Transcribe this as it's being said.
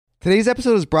Today's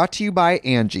episode is brought to you by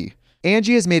Angie.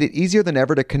 Angie has made it easier than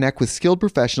ever to connect with skilled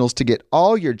professionals to get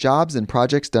all your jobs and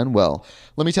projects done well.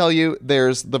 Let me tell you,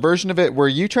 there's the version of it where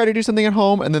you try to do something at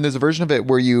home, and then there's a version of it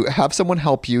where you have someone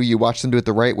help you, you watch them do it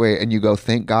the right way, and you go,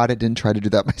 thank God I didn't try to do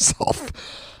that myself.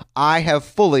 I have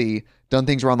fully done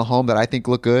things around the home that I think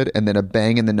look good, and then a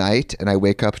bang in the night, and I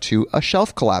wake up to a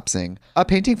shelf collapsing, a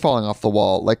painting falling off the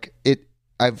wall.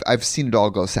 I've seen it all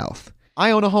go south.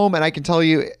 I own a home, and I can tell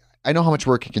you, I know how much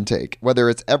work it can take. Whether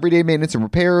it's everyday maintenance and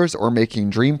repairs or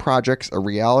making dream projects a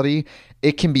reality,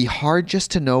 it can be hard just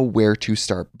to know where to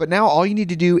start. But now all you need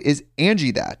to do is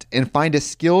Angie that and find a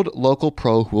skilled local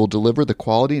pro who will deliver the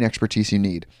quality and expertise you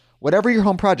need. Whatever your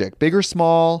home project, big or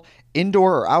small,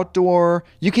 indoor or outdoor,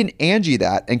 you can Angie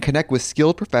that and connect with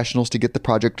skilled professionals to get the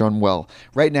project done well.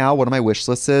 Right now, one of my wish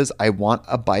lists is I want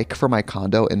a bike for my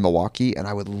condo in Milwaukee, and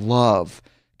I would love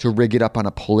to rig it up on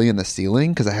a pulley in the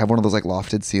ceiling because I have one of those like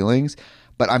lofted ceilings,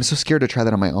 but I'm so scared to try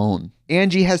that on my own.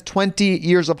 Angie has 20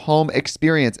 years of home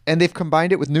experience, and they've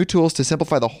combined it with new tools to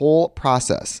simplify the whole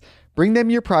process. Bring them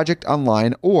your project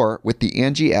online or with the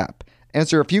Angie app.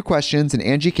 Answer a few questions and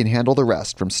Angie can handle the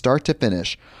rest from start to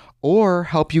finish, or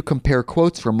help you compare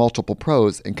quotes from multiple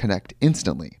pros and connect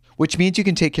instantly, which means you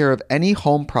can take care of any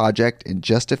home project in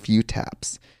just a few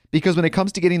taps. Because when it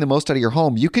comes to getting the most out of your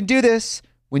home, you can do this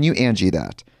when you Angie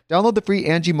that. Download the free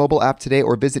Angie mobile app today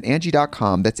or visit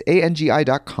Angie.com. That's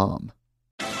ANGI.com.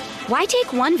 Why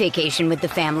take one vacation with the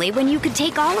family when you could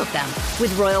take all of them?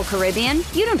 With Royal Caribbean,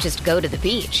 you don't just go to the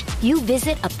beach. You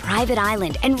visit a private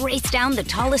island and race down the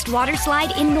tallest water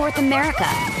slide in North America.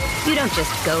 You don't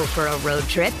just go for a road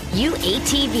trip. You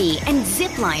ATV and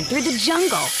zip line through the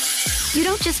jungle. You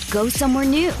don't just go somewhere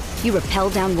new. You rappel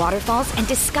down waterfalls and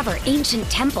discover ancient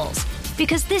temples.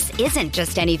 Because this isn't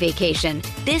just any vacation.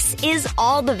 This is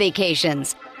all the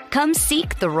vacations. Come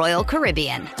seek the Royal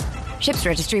Caribbean. Ships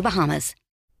Registry, Bahamas.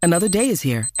 Another day is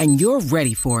here, and you're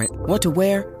ready for it. What to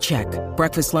wear? Check.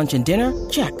 Breakfast, lunch, and dinner?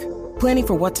 Check. Planning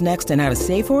for what's next and how to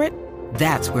save for it?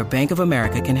 That's where Bank of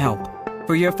America can help.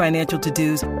 For your financial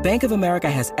to-dos, Bank of America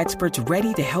has experts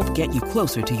ready to help get you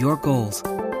closer to your goals.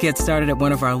 Get started at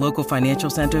one of our local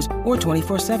financial centers or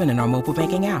 24/7 in our mobile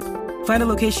banking app. Find a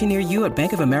location near you at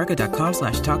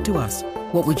bankofamerica.com/talktous.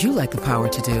 What would you like the power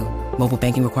to do? Mobile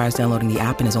banking requires downloading the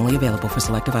app and is only available for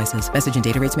select devices. Message and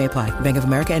data rates may apply. Bank of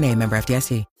America N.A., member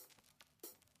FDIC.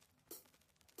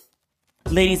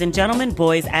 Ladies and gentlemen,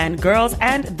 boys and girls,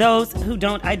 and those who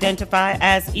don't identify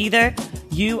as either,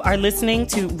 you are listening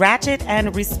to Ratchet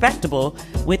and Respectable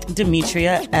with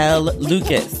Demetria L.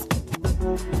 Lucas.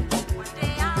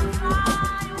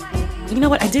 You know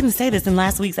what? I didn't say this in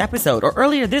last week's episode or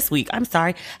earlier this week. I'm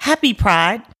sorry. Happy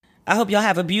Pride. I hope y'all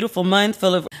have a beautiful month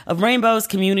full of rainbows,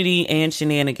 community, and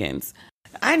shenanigans.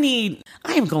 I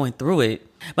am going through it.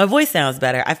 My voice sounds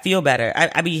better. I feel better.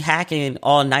 I be hacking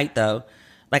all night though.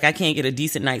 Like I can't get a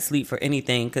decent night's sleep for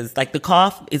anything because like the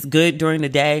cough is good during the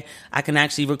day. I can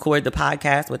actually record the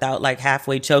podcast without like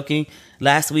halfway choking.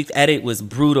 Last week's edit was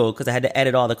brutal because I had to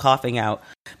edit all the coughing out.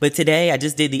 But today I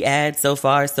just did the ad. So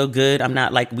far, so good. I'm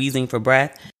not like wheezing for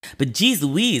breath. But geez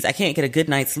Louise, I can't get a good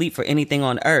night's sleep for anything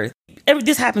on earth.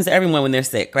 This happens to everyone when they're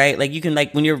sick, right? Like you can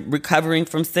like when you're recovering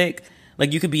from sick,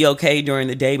 like you could be okay during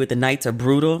the day, but the nights are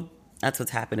brutal. That's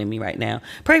what's happening to me right now.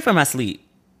 Pray for my sleep.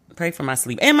 Pray for my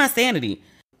sleep and my sanity.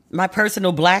 My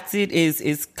personal Blaxit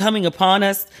is coming upon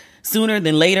us sooner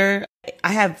than later.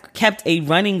 I have kept a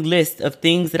running list of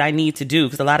things that I need to do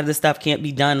because a lot of this stuff can't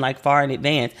be done like far in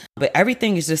advance. But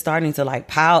everything is just starting to like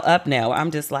pile up now.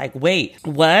 I'm just like, wait,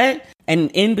 what? And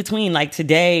in between like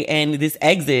today and this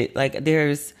exit, like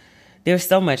there's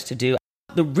so much to do.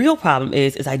 The real problem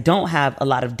is I don't have a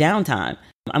lot of downtime.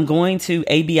 I'm going to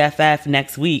ABFF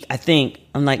next week. I think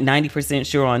I'm like 90%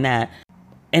 sure on that.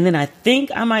 And then I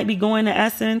think I might be going to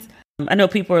Essence. I know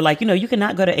people are like, you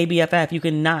cannot go to ABFF. You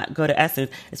cannot go to Essence.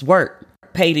 It's work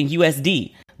paid in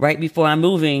USD right before I'm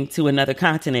moving to another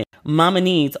continent. Mama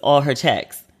needs all her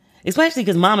checks, especially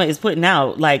because Mama is putting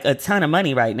out like a ton of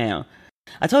money right now.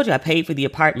 I told you I paid for the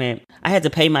apartment. I had to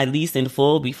pay my lease in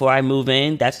full before I move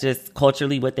in. That's just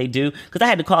culturally what they do. Because I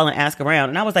had to call and ask around.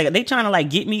 And I was like, are they trying to like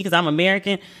get me because I'm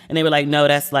American? And they were like, no,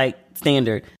 that's like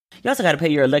standard. You also got to pay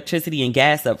your electricity and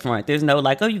gas up front. There's no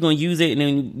like, oh, you're going to use it and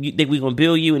then we're going to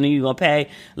bill you and then you're going to pay.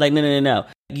 Like, no.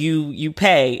 You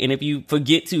pay. And if you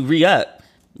forget to re-up.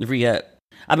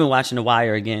 I've been watching The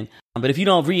Wire again. But if you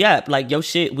don't re-up, like your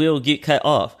shit will get cut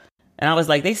off. And I was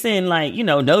like, they send like,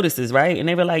 notices, right? And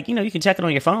they were like, you can check it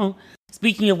on your phone.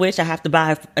 Speaking of which, I have to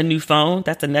buy a new phone.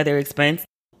 That's another expense.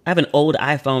 I have an old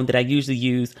iPhone that I usually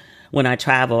use when I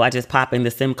travel. I just pop in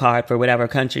the SIM card for whatever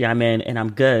country I'm in and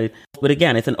I'm good. But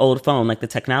again, it's an old phone. Like the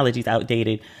technology's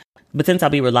outdated. But since I'll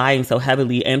be relying so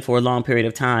heavily and for a long period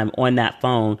of time on that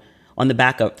phone, on the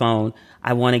backup phone,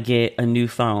 I want to get a new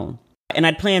phone. And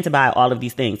I'd plan to buy all of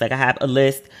these things. Like I have a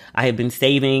list, I have been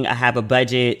saving, I have a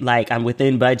budget, like I'm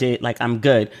within budget, like I'm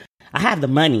good. I have the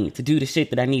money to do the shit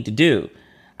that I need to do.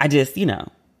 I just,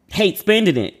 hate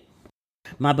spending it.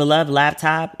 My beloved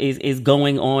laptop is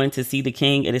going on to see the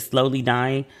king. It is slowly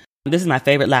dying. This is my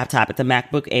favorite laptop. It's a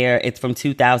MacBook Air. It's from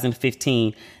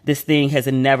 2015. This thing has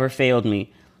never failed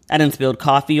me. I done spilled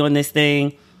coffee on this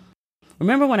thing.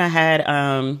 Remember when I had,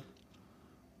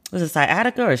 was it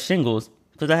sciatica or shingles?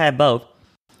 Because I had both.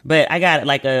 But I got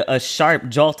like a sharp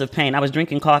jolt of pain. I was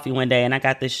drinking coffee one day and I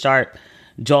got this sharp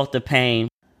jolt of pain.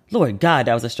 Lord God,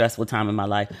 that was a stressful time in my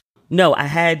life. No, I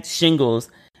had shingles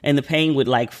and the pain would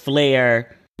like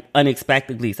flare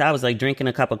unexpectedly. So I was like drinking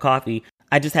a cup of coffee.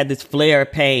 I just had this flare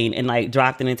of pain and like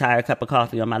dropped an entire cup of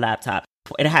coffee on my laptop.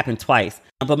 It happened twice.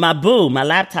 But my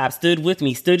laptop stood with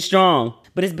me, stood strong.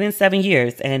 But it's been 7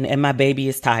 years and my baby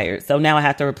is tired. So now I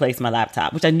have to replace my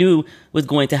laptop, which I knew was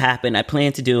going to happen. I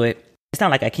planned to do it. It's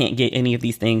not like I can't get any of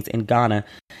these things in Ghana.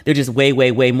 They're just way,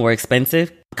 way, way more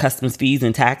expensive. Customs fees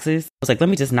and taxes. I was like, let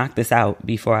me just knock this out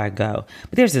before I go.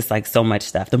 But there's just like so much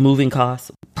stuff. The moving costs.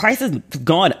 Prices have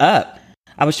gone up.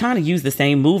 I was trying to use the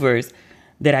same movers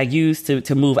that I used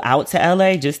to move out to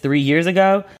LA just 3 years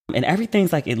ago. And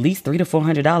everything's like at least $300 to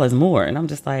 $400 more. And I'm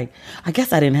just like, I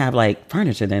guess I didn't have like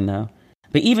furniture then though.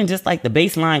 But even just like the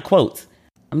baseline quotes,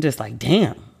 I'm just like,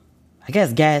 damn, I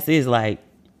guess gas is like,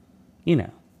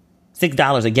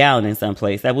 $6 a gallon in some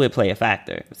place. That would play a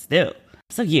factor still.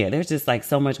 So yeah, there's just like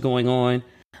so much going on.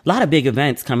 A lot of big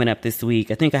events coming up this week.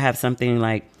 I think I have something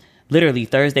like literally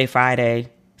Thursday, Friday,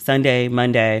 Sunday,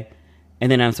 Monday.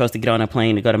 And then I'm supposed to get on a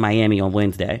plane to go to Miami on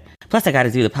Wednesday. Plus I got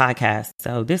to do the podcast.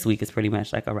 So this week is pretty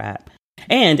much like a wrap.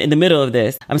 And in the middle of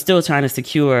this, I'm still trying to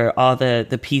secure all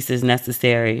the pieces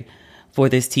necessary for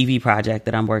this TV project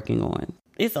that I'm working on.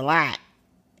 It's a lot.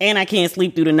 And I can't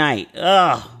sleep through the night.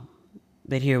 Ugh.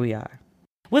 But here we are.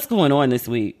 What's going on this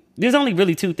week? There's only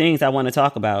really two things I want to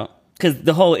talk about because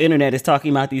the whole internet is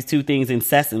talking about these two things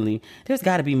incessantly. There's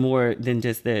got to be more than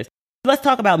just this. Let's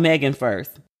talk about Meghan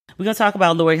first. We're going to talk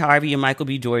about Lori Harvey and Michael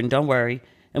B. Jordan. Don't worry.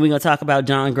 And we're going to talk about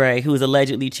John Gray, who was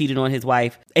allegedly cheated on his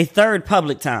wife a third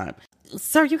public time.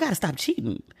 Sir, you got to stop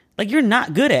cheating. Like, you're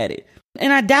not good at it.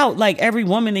 And I doubt, like, every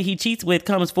woman that he cheats with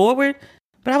comes forward.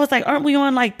 But I was like, aren't we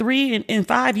on, like, 3 in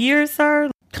 5 years, sir?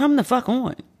 Come the fuck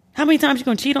on. How many times you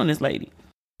going to cheat on this lady?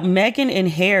 Meghan and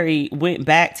Harry went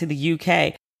back to the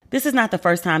UK. This is not the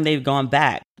first time they've gone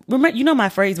back. Remember, my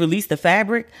phrase, release the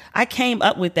fabric? I came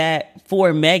up with that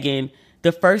for Meghan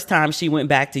the first time she went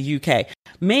back to UK.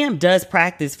 Ma'am does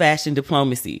practice fashion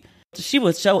diplomacy. She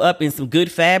will show up in some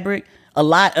good fabric, a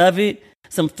lot of it,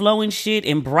 some flowing shit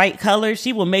in bright colors.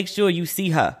 She will make sure you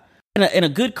see her. In a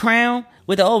good crown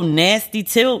with an old nasty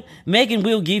tilt, Meghan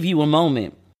will give you a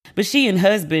moment. But she and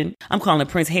husband, I'm calling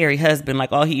Prince Harry husband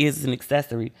like all he is an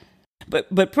accessory.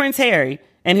 But Prince Harry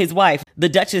and his wife, the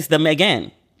Duchess, the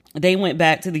Meghan, they went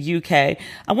back to the UK.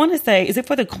 I want to say, is it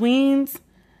for the Queen's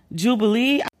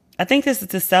Jubilee? I think this is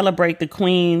to celebrate the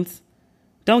Queen's.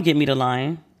 Don't get me to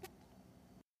lying.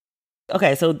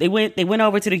 Okay, so they went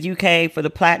over to the UK for the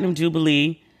Platinum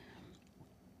Jubilee.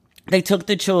 They took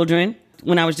the children.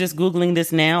 When I was just Googling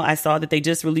this now, I saw that they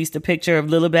just released a picture of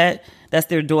Lilibet, that's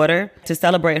their daughter, to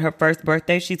celebrate her first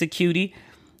birthday. She's a cutie.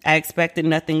 I expected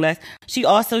nothing less. She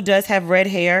also does have red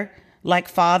hair, like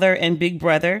father and big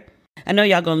brother. I know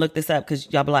y'all gonna look this up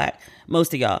because y'all black,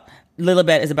 most of y'all.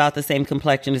 Lilibet is about the same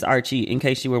complexion as Archie, in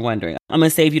case you were wondering. I'm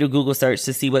gonna save you the Google search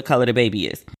to see what color the baby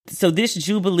is. So this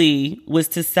Jubilee was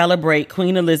to celebrate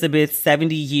Queen Elizabeth's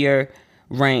 70-year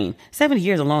reign. 70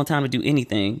 years is a long time to do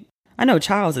anything. I know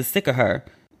Charles is sick of her.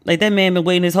 Like, that man been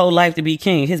waiting his whole life to be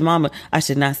king. His mama, I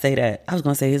should not say that. I was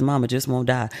going to say his mama just won't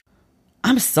die.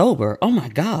 I'm sober. Oh, my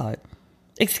God.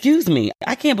 Excuse me.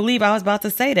 I can't believe I was about to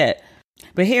say that.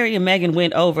 But Harry and Meghan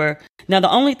went over. Now,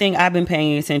 the only thing I've been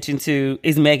paying attention to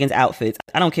is Meghan's outfits.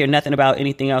 I don't care nothing about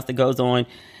anything else that goes on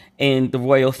in the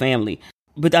royal family.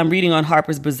 But I'm reading on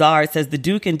Harper's Bazaar. It says the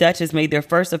Duke and Duchess made their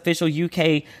first official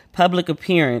UK public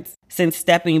appearance since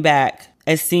stepping back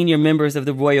as senior members of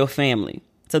the royal family.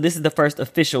 So this is the first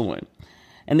official one.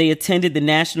 And they attended the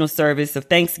national service of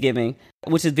Thanksgiving,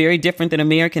 which is very different than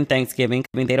American Thanksgiving.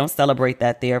 I mean, they don't celebrate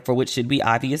that there, for which should be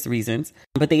obvious reasons.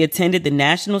 But they attended the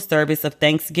national service of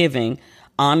Thanksgiving,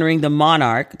 honoring the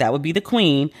monarch, that would be the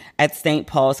Queen, at St.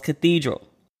 Paul's Cathedral.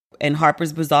 And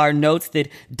Harper's Bazaar notes that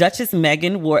Duchess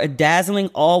Meghan wore a dazzling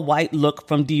all-white look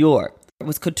from Dior. It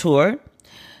was couture,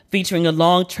 featuring a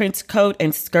long trench coat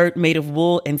and skirt made of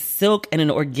wool and silk and an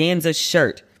organza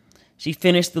shirt. She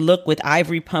finished the look with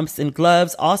ivory pumps and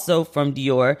gloves, also from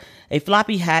Dior, a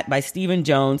floppy hat by Stephen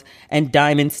Jones, and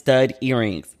diamond stud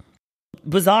earrings.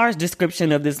 Bazaar's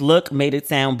description of this look made it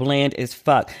sound bland as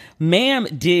fuck. Ma'am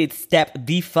did step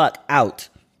the fuck out.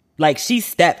 Like, she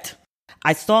stepped.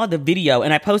 I saw the video,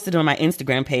 and I posted it on my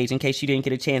Instagram page in case you didn't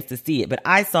get a chance to see it, but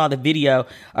I saw the video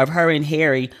of her and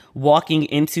Harry walking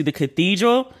into the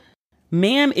cathedral.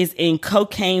 Ma'am is in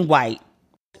cocaine white.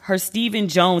 Her Stephen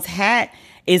Jones hat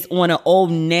is on an old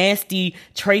nasty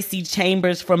Tracy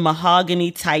Chambers from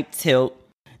mahogany type tilt.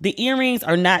 The earrings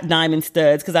are not diamond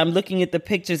studs because I'm looking at the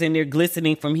pictures and they're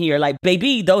glistening from here. Like,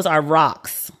 baby, those are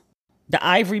rocks. The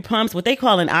ivory pumps, what they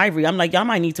call an ivory, I'm like, y'all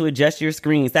might need to adjust your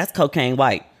screens. That's cocaine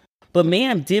white. But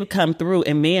ma'am did come through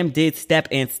and ma'am did step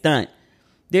and stunt.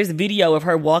 There's a video of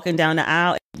her walking down the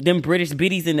aisle. Them British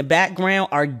biddies in the background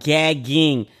are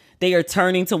gagging. They are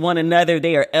turning to one another.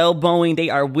 They are elbowing. They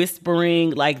are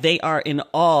whispering, like they are in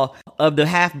awe of the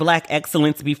half-black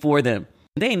excellence before them.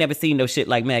 They ain't never seen no shit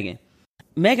like Meghan.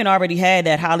 Meghan already had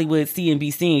that Hollywood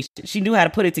CNBC. She knew how to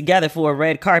put it together for a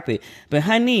red carpet. But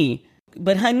honey,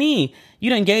 you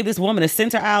done gave this woman a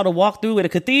center aisle to walk through at a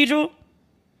cathedral?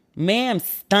 Ma'am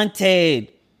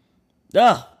stunted.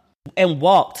 Ugh. And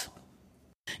walked.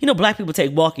 You know, black people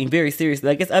take walking very seriously.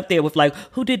 Like, it's up there with, like,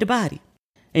 who did the body?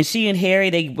 And she and Harry,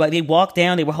 they walked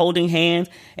down, they were holding hands,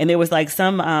 and there was like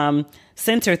some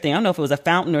center thing. I don't know if it was a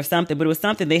fountain or something, but it was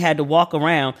something they had to walk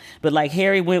around. But like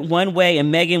Harry went one way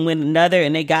and Meghan went another,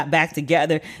 and they got back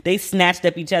together. They snatched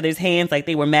up each other's hands like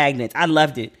they were magnets. I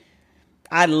loved it.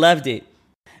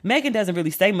 Meghan doesn't really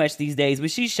say much these days,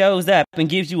 but she shows up and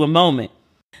gives you a moment.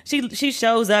 She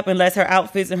shows up and lets her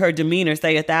outfits and her demeanor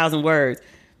say 1,000 words.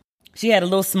 She had a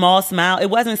little small smile. It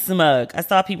wasn't smug. I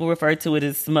saw people refer to it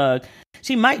as smug.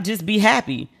 She might just be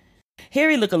happy.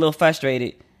 Harry looked a little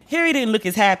frustrated. Harry didn't look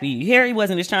as happy. Harry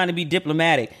wasn't just trying to be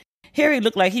diplomatic. Harry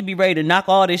looked like he'd be ready to knock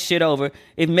all this shit over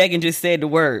if Meghan just said the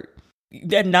word.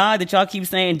 That nod that y'all keep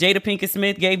saying Jada Pinkett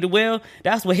Smith gave to Will,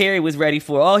 that's what Harry was ready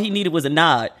for. All he needed was a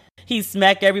nod. He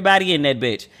smacked everybody in that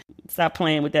bitch. Stop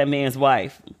playing with that man's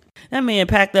wife. That man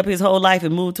packed up his whole life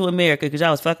and moved to America because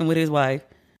y'all was fucking with his wife.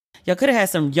 Y'all could have had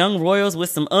some young royals with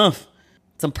some oomph,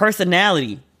 some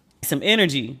personality, some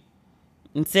energy.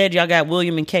 Instead, y'all got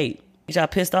William and Kate. Y'all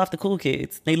pissed off the cool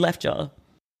kids. They left y'all.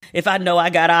 If I know I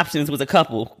got options was a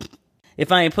couple.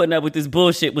 If I ain't putting up with this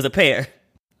bullshit was a pair.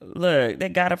 Look, they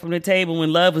got up from the table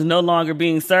when love was no longer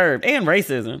being served. And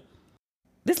racism.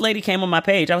 This lady came on my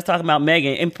page. I was talking about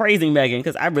Meghan and praising Meghan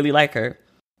because I really like her.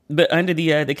 But under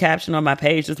the caption on my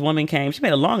page, this woman came. She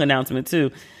made a long announcement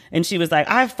too. And she was like,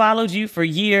 I've followed you for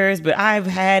years, but I've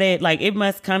had it. Like, it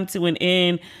must come to an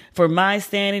end for my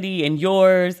sanity and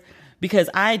yours.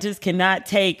 Because I just cannot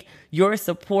take your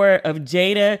support of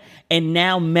Jada and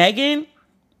now Meghan.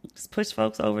 Just push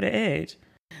folks over the edge.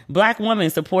 Black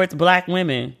woman supports black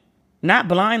women. Not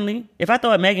blindly. If I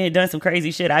thought Meghan had done some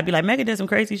crazy shit, I'd be like, Meghan did some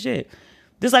crazy shit.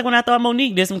 Just like when I thought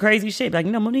Monique did some crazy shit. Like,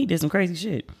 Monique did some crazy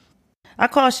shit. I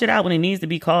call shit out when it needs to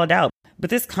be called out.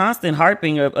 But this constant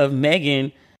harping of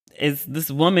Meghan is this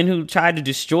woman who tried to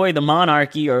destroy the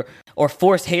monarchy or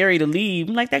force Harry to leave.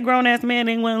 Like, that grown-ass man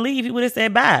didn't want to leave. He would have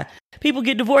said bye. People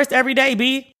get divorced every day,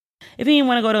 B. If he didn't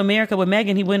want to go to America with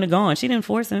Meghan, he wouldn't have gone. She didn't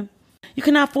force him. You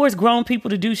cannot force grown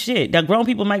people to do shit. Now, grown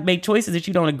people might make choices that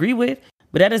you don't agree with,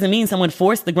 but that doesn't mean someone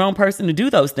forced the grown person to do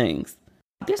those things.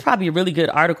 There's probably a really good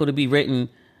article to be written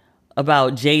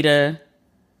about Jada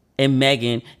and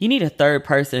Meghan. You need a third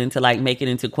person to like make it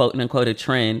into quote unquote a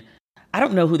trend. I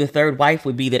don't know who the third wife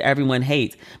would be that everyone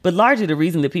hates, but largely the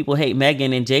reason that people hate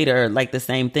Meghan and Jada are like the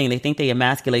same thing. They think they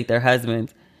emasculate their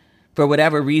husbands. For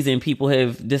whatever reason, people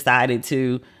have decided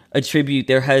to attribute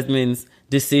their husbands'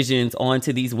 decisions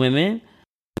onto these women.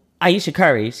 Ayesha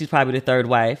Curry, she's probably the third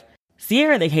wife.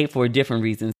 Ciara, they hate for different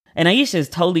reasons. And Ayesha is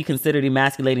totally considered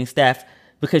emasculating Steph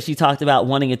because she talked about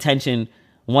wanting attention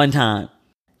one time.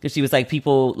 Because she was like,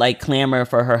 people like clamor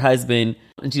for her husband.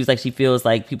 And she was like, she feels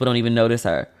like people don't even notice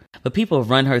her. But people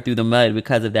run her through the mud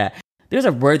because of that. There's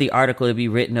a worthy article to be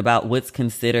written about what's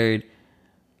considered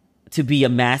to be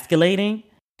emasculating.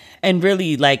 And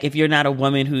really, like, if you're not a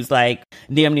woman who's like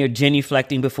damn near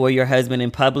genuflecting before your husband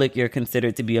in public, you're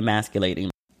considered to be emasculating.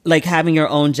 Like having your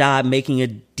own job, making a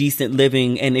decent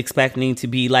living and expecting to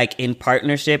be like in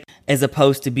partnership as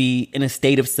opposed to be in a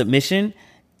state of submission.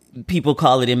 People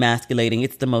call it emasculating.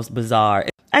 It's the most bizarre.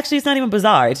 Actually, it's not even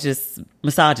bizarre. It's just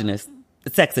misogynist.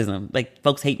 It's sexism. Like,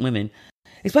 folks hate women,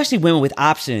 especially women with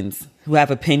options who have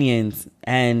opinions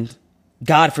and,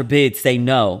 God forbid, say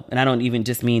no. And I don't even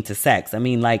just mean to sex. I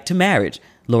mean, like, to marriage,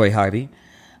 Lori Harvey.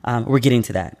 We're getting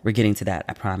to that.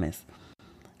 I promise.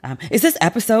 Is this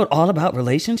episode all about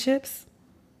relationships?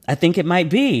 I think it might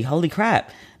be. Holy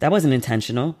crap. That wasn't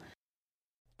intentional.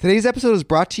 Today's episode is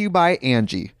brought to you by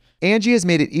Angie. Angie has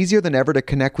made it easier than ever to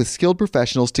connect with skilled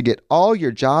professionals to get all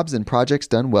your jobs and projects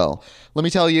done well. Let me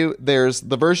tell you, there's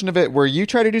the version of it where you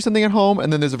try to do something at home,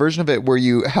 and then there's a version of it where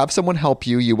you have someone help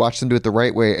you, you watch them do it the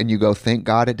right way, and you go, thank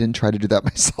God I didn't try to do that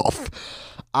myself.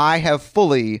 I have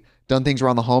fully done things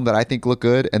around the home that I think look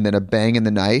good, and then a bang in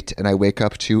the night, and I wake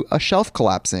up to a shelf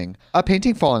collapsing, a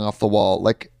painting falling off the wall.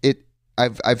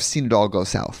 I've seen it all go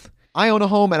south. I own a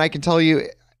home, and I can tell you,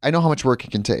 I know how much work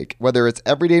it can take. Whether it's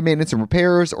everyday maintenance and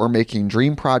repairs or making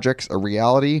dream projects a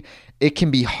reality, it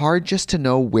can be hard just to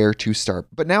know where to start.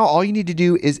 But now all you need to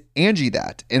do is Angie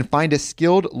that and find a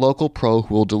skilled local pro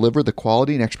who will deliver the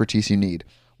quality and expertise you need.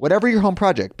 Whatever your home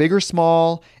project, big or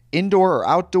small, indoor or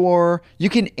outdoor, you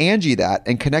can Angie that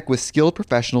and connect with skilled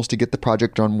professionals to get the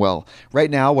project done well. Right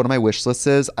now, one of my wish lists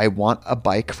is I want a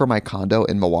bike for my condo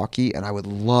in Milwaukee, and I would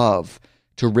love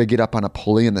to rig it up on a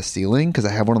pulley in the ceiling because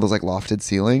I have one of those lofted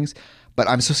ceilings, but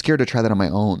I'm so scared to try that on my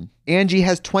own. Angie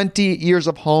has 20 years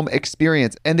of home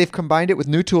experience, and they've combined it with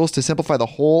new tools to simplify the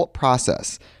whole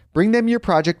process. Bring them your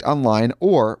project online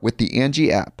or with the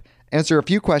Angie app. Answer a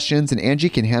few questions and Angie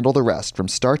can handle the rest from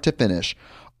start to finish,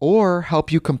 or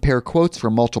help you compare quotes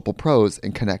from multiple pros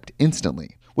and connect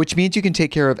instantly, which means you can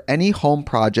take care of any home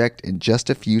project in just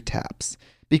a few taps.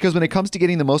 Because when it comes to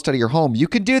getting the most out of your home, you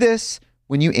can do this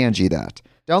when you Angie that.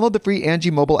 Download the free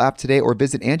Angie mobile app today or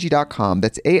visit Angie.com.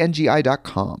 That's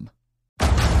ANGI.com.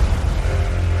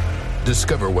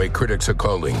 Discover why critics are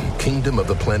calling Kingdom of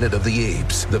the Planet of the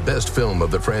Apes the best film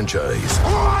of the franchise.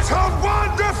 What a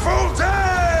wonderful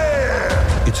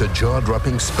day! It's a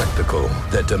jaw-dropping spectacle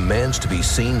that demands to be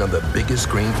seen on the biggest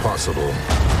screen possible.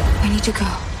 I need to go.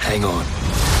 Hang on.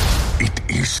 It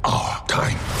is our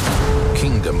time.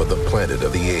 Kingdom of the Planet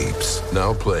of the Apes.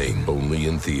 Now playing only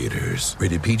in theaters.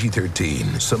 Rated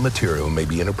PG-13. Some material may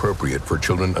be inappropriate for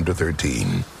children under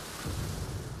 13.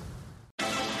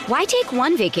 Why take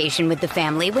one vacation with the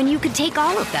family when you could take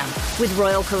all of them? With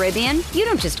Royal Caribbean, you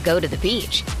don't just go to the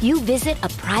beach. You visit a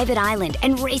private island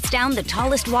and race down the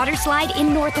tallest water slide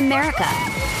in North America.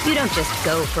 You don't just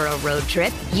go for a road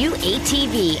trip. You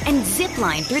ATV and zip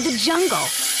line through the jungle.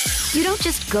 You don't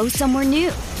just go somewhere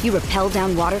new. You rappel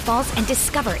down waterfalls and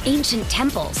discover ancient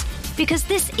temples. Because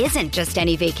this isn't just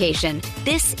any vacation.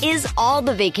 This is all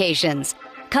the vacations.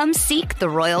 Come seek the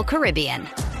Royal Caribbean.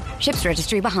 Ships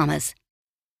Registry, Bahamas.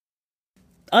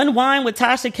 Unwind with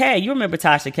Tasha K. You remember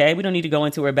Tasha K. We don't need to go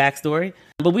into her backstory.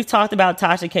 But we've talked about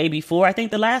Tasha K before. I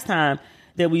think the last time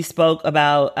that we spoke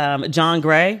about John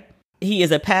Gray, he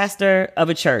is a pastor of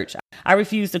a church. I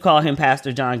refuse to call him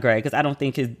Pastor John Gray because I don't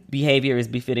think his behavior is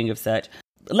befitting of such.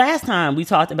 Last time we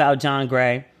talked about John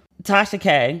Gray, Tasha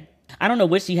K. I don't know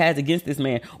what she has against this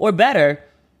man. Or better,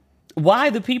 why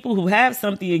the people who have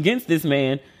something against this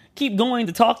man keep going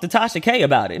to talk to Tasha K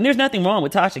about it. And there's nothing wrong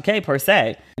with Tasha K per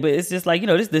se, but it's just like,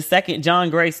 this is the second John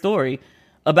Gray story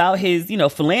about his,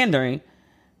 philandering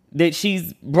that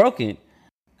she's broken.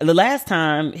 The last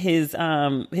time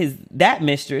that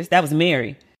mistress, that was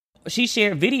Mary, she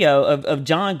shared video of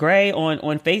John Gray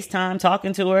on FaceTime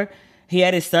talking to her. He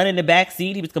had his son in the back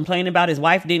seat. He was complaining about his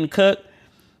wife didn't cook.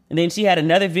 And then she had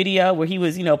another video where he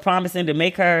was, promising to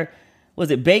make her, was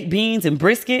it baked beans and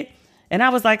brisket? And I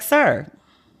was like, sir,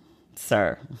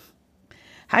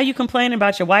 how you complaining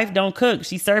about your wife don't cook?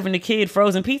 She's serving the kid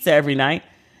frozen pizza every night,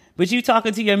 but you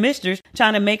talking to your mistress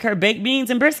trying to make her baked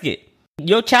beans and brisket.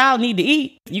 Your child need to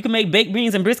eat. You can make baked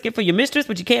beans and brisket for your mistress,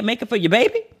 but you can't make it for your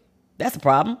baby? That's a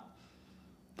problem.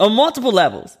 On multiple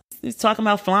levels. He's talking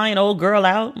about flying old girl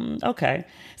out. Okay.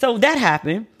 So that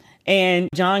happened. And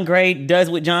John Gray does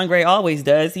what John Gray always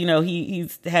does.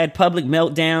 He's had public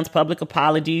meltdowns, public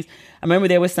apologies. I remember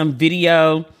there was some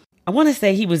video. I want to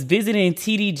say he was visiting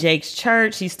TD Jakes'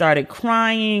 church. He started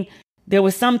crying. There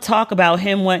was some talk about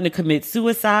him wanting to commit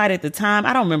suicide at the time.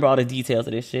 I don't remember all the details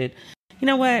of this shit. You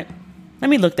know what? Let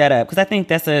me look that up because I think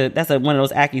that's one of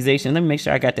those accusations. Let me make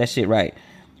sure I got that shit right.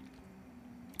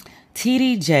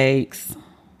 TD Jakes,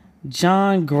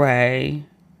 John Gray.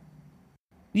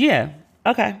 Yeah.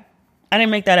 Okay. I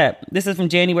didn't make that up. This is from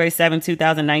January 7,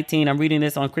 2019. I'm reading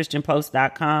this on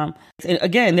ChristianPost.com. And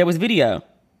again, there was video.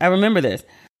 I remember this.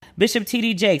 Bishop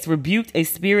T.D. Jakes rebuked a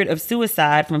spirit of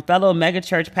suicide from fellow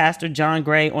megachurch pastor John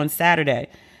Gray on Saturday,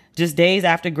 just days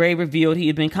after Gray revealed he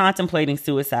had been contemplating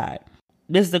suicide.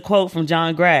 This is a quote from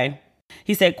John Gray.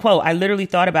 He said, quote, "I literally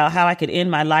thought about how I could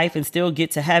end my life and still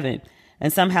get to heaven,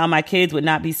 and somehow my kids would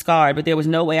not be scarred, but there was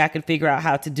no way I could figure out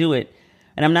how to do it.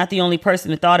 And I'm not the only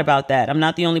person who thought about that. I'm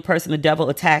not the only person the devil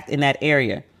attacked in that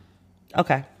area."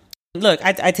 Okay. Look,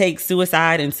 I take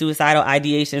suicide and suicidal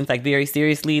ideations like very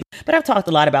seriously, but I've talked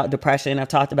a lot about depression. I've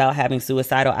talked about having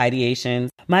suicidal ideations.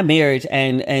 My marriage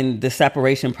and the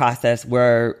separation process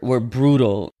were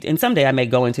brutal. And someday I may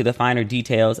go into the finer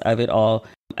details of it all.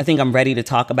 I think I'm ready to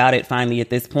talk about it finally at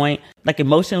this point. Like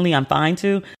emotionally, I'm fine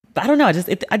too. But I don't know.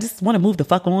 I just want to move the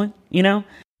fuck on, you know?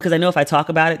 Because I know if I talk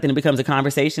about it, then it becomes a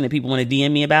conversation that people want to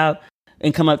DM me about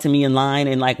and come up to me in line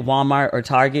in like Walmart or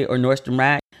Target or Nordstrom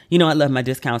Rack. You know, I love my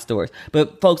discount stores,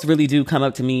 but folks really do come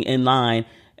up to me in line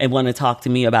and want to talk to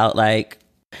me about like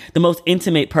the most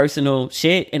intimate personal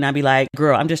shit. And I'd be like,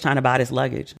 girl, I'm just trying to buy this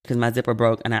luggage because my zipper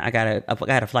broke and I got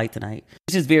a flight tonight.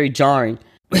 It's just very jarring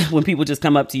when people just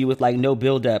come up to you with like no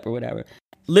build up or whatever.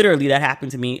 Literally that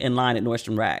happened to me in line at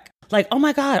Nordstrom Rack. Like, oh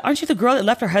my God, aren't you the girl that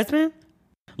left her husband?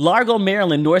 Largo,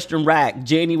 Maryland, Nordstrom Rack,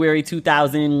 January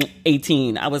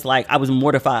 2018. I was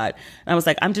mortified. And I was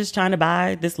like, I'm just trying to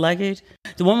buy this luggage.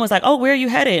 The woman was like, oh, where are you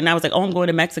headed? And I was like, oh, I'm going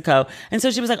to Mexico. And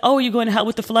so she was like, oh, are you going to help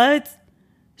with the floods?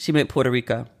 She meant Puerto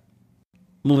Rico.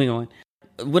 Moving on.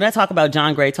 When I talk about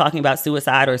John Gray talking about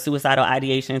suicide or suicidal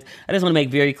ideations, I just want to make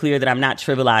very clear that I'm not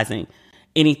trivializing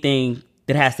anything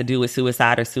that has to do with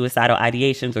suicide or suicidal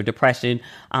ideations or depression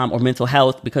or mental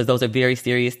health, because those are very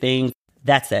serious things.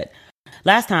 That said,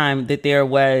 last time that there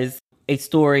was a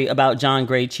story about John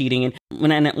Gray cheating,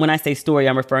 and when I say story,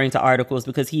 I'm referring to articles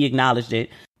because he acknowledged it.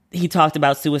 He talked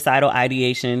about suicidal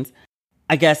ideations.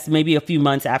 I guess maybe a few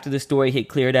months after the story had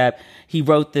cleared up, he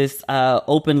wrote this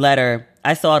open letter.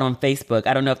 I saw it on Facebook.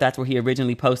 I don't know if that's where he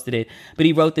originally posted it, but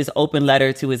he wrote this open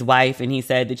letter to his wife, and he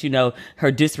said that, you know,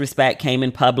 her disrespect came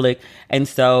in public. And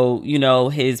so, you know,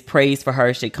 his praise for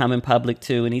her should come in public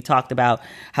too. And he talked about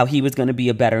how he was going to be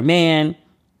a better man.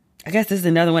 I guess this is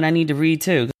another one I need to read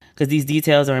too, because these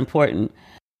details are important.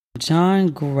 John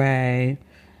Gray,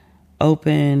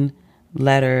 open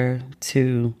letter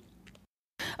to...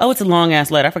 Oh, it's a long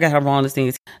ass letter. I forgot how long this thing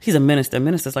is. He's a minister.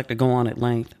 Ministers like to go on at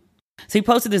length. So he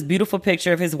posted this beautiful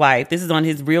picture of his wife. This is on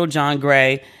his Real John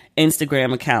Gray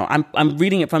Instagram account. I'm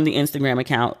reading it from the Instagram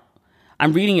account.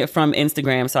 I'm reading it from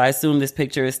Instagram, so I assume this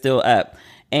picture is still up.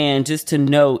 And just to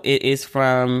note, it is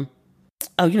from...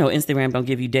 Oh, you know, Instagram don't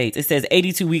give you dates. It says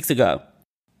 82 weeks ago.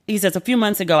 He says, a few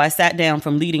months ago, I sat down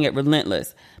from leading at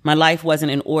Relentless. My life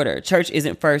wasn't in order. Church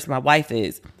isn't first. My wife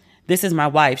is. This is my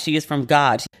wife. She is from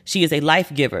God. She is a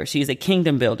life giver. She is a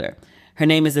kingdom builder. Her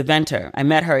name is Aventer. I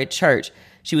met her at church.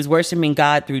 She was worshiping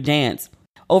God through dance.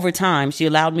 Over time, she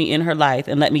allowed me in her life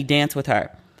and let me dance with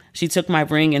her. She took my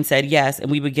ring and said yes, and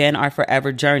we began our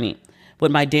forever journey.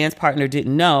 What my dance partner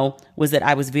didn't know was that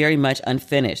I was very much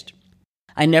unfinished.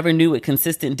 I never knew what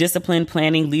consistent discipline,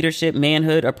 planning, leadership,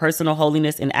 manhood, or personal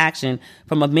holiness in action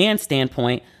from a man's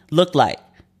standpoint looked like.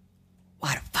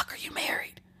 Why the fuck are you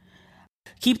married?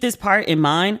 Keep this part in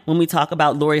mind when we talk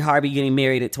about Lori Harvey getting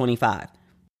married at 25.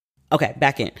 Okay,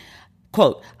 back in.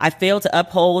 Quote, I failed to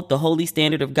uphold the holy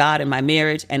standard of God in my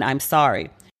marriage, and I'm sorry.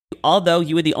 Although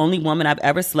you are the only woman I've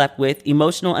ever slept with,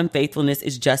 emotional unfaithfulness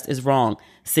is just as wrong.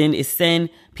 Sin is sin.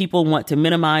 People want to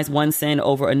minimize one sin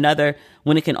over another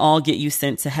when it can all get you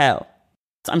sent to hell.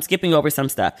 So I'm skipping over some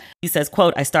stuff. He says,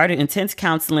 quote, I started intense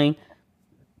counseling,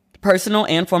 personal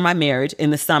and for my marriage, in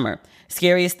the summer.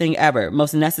 Scariest thing ever.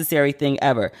 Most necessary thing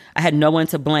ever. I had no one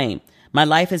to blame. My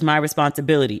life is my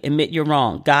responsibility. Admit you're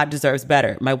wrong. God deserves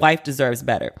better. My wife deserves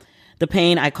better. The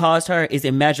pain I caused her is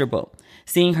immeasurable.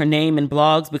 Seeing her name in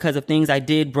blogs because of things I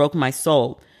did broke my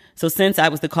soul. So since I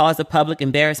was the cause of public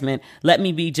embarrassment, let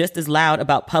me be just as loud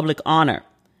about public honor.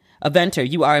 Aventer,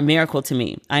 you are a miracle to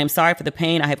me. I am sorry for the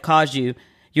pain I have caused you.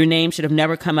 Your name should have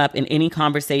never come up in any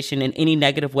conversation in any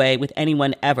negative way with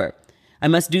anyone ever. I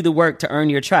must do the work to earn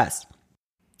your trust.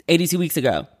 82 weeks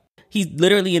ago. He's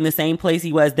literally in the same place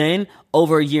he was then,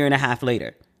 over a year and a half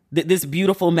later. This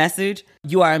beautiful message,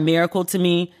 you are a miracle to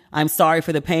me. I'm sorry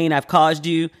for the pain I've caused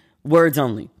you. Words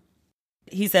only.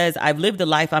 He says, I've lived a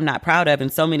life I'm not proud of in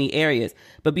so many areas,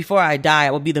 but before I die,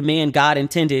 I will be the man God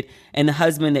intended and the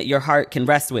husband that your heart can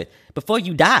rest with. Before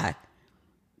you die.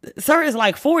 Sir is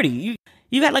like 40.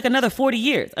 You got like another 40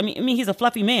 years. I mean, he's a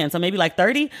fluffy man, so maybe like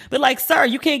 30. But like, sir,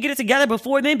 you can't get it together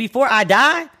before then, before I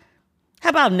die? How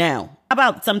about now? How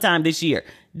about sometime this year?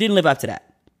 Didn't live up to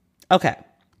that. Okay.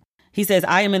 He says,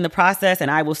 I am in the process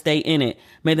and I will stay in it.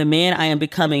 May the man I am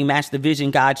becoming match the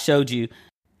vision God showed you.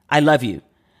 I love you.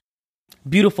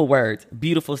 Beautiful words,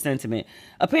 beautiful sentiment.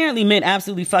 Apparently meant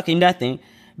absolutely fucking nothing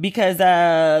because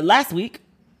last week,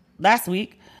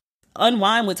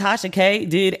 Unwind with Tasha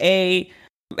K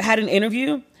had an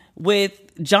interview with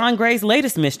John Gray's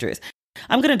latest mistress.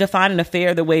 I'm going to define an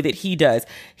affair the way that he does.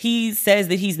 He says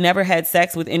that he's never had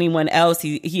sex with anyone else.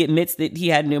 He admits that he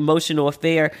had an emotional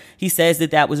affair. He says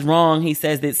that that was wrong. He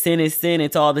says that sin is sin.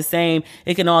 It's all the same.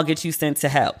 It can all get you sent to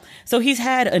hell. So he's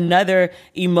had another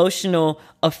emotional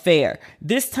affair.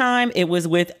 This time it was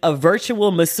with a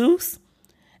virtual masseuse.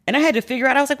 And I had to figure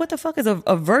out, I was like, what the fuck is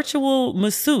a virtual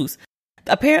masseuse?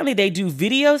 Apparently they do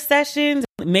video sessions,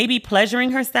 maybe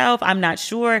pleasuring herself. I'm not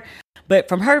sure. But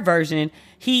from her version,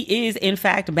 he is, in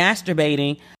fact,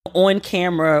 masturbating on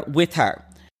camera with her.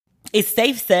 It's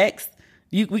safe sex.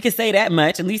 We can say that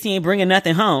much. At least he ain't bringing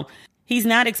nothing home. He's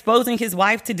not exposing his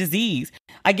wife to disease.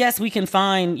 I guess we can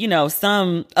find,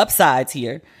 some upsides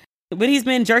here. But he's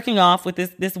been jerking off with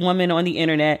this woman on the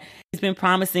internet. He's been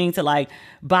promising to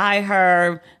buy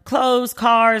her clothes,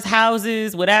 cars,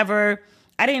 houses, whatever.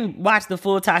 I didn't watch the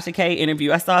full Tasha K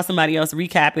interview. I saw somebody else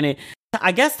recapping it.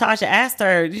 I guess Tasha asked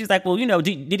her, she was like, well,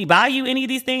 did he buy you any of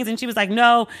these things? And she was like,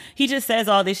 no, he just says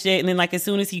all this shit. And then as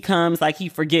soon as he comes, he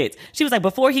forgets. She was like,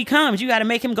 before he comes, you got to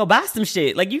make him go buy some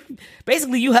shit.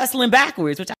 You hustling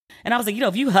backwards. And I was like,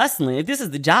 if you hustling, if this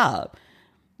is the job,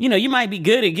 you might be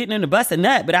good at getting him to bust a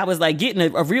nut. But I was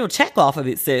getting a real check off of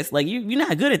it, sis. You're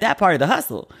not good at that part of the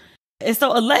hustle. And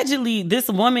so allegedly this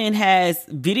woman has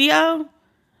video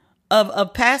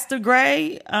of Pastor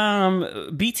Gray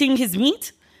beating his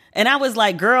meat. And I was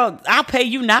like, girl, I'll pay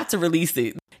you not to release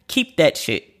it. Keep that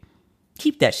shit.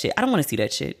 Keep that shit. I don't want to see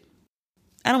that shit.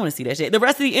 I don't want to see that shit. The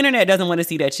rest of the internet doesn't want to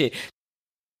see that shit.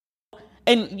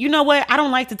 And you know what? I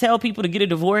don't like to tell people to get a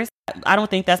divorce. I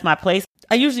don't think that's my place.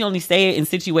 I usually only say it in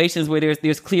situations where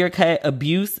there's clear-cut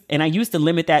abuse. And I used to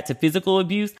limit that to physical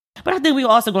abuse. But I think we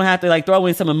also going to have to throw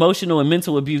in some emotional and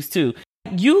mental abuse too.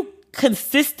 You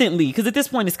consistently, because at this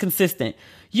point it's consistent,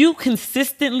 you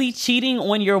consistently cheating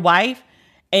on your wife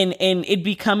and it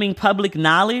becoming public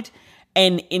knowledge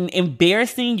and in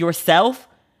embarrassing yourself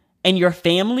and your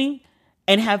family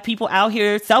and have people out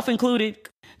here, self included,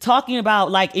 talking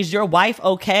about is your wife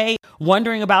okay?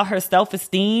 Wondering about her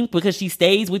self-esteem because she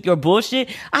stays with your bullshit.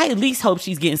 I at least hope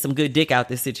she's getting some good dick out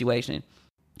this situation.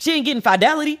 She ain't getting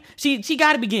fidelity. She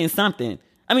got to be getting something.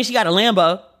 I mean, she got a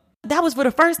Lambo. That was for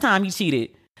the first time he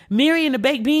cheated. Mary and the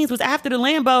baked beans was after the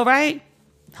Lambo, right?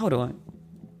 Hold on.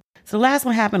 So the last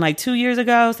one happened 2 years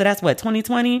ago. So that's what,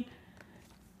 2020?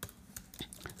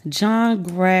 John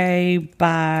Gray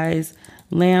buys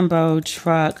Lambo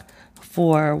truck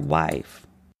for wife.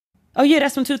 Oh yeah,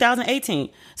 that's from 2018.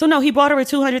 So no, he bought her a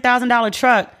 $200,000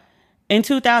 truck in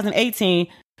 2018.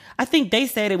 I think they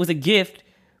said it was a gift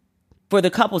for the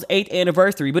couple's 8th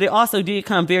anniversary, but it also did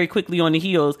come very quickly on the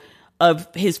heels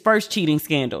of his first cheating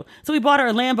scandal. So he bought her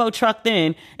a Lambo truck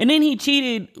then, and then he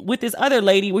cheated with this other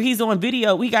lady where he's on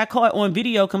video. We got caught on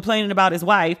video complaining about his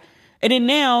wife. And then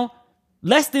now,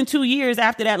 less than 2 years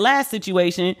after that last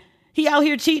situation, he out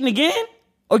here cheating again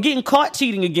or getting caught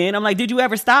cheating again. I'm like, did you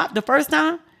ever stop the first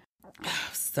time? Oh,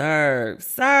 sir.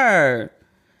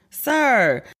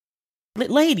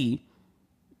 Lady,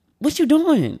 what you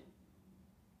doing?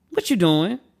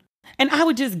 And I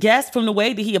would just guess from the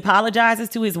way that he apologizes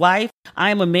to his wife, I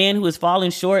am a man who has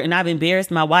fallen short and I've embarrassed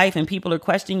my wife and people are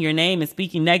questioning your name and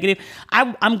speaking negative.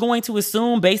 I'm going to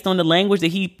assume based on the language that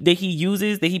he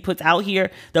uses, that he puts out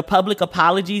here, the public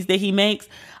apologies that he makes,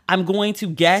 I'm going to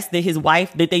guess that his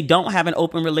wife, that they don't have an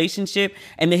open relationship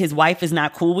and that his wife is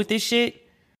not cool with this shit.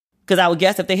 Because I would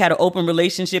guess if they had an open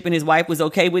relationship and his wife was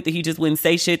okay with it, he just wouldn't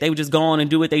say shit. They would just go on and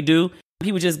do what they do.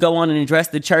 He would just go on and address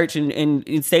the church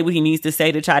and say what he needs to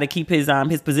say to try to keep his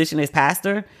position as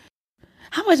pastor.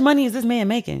 How much money is this man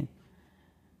making?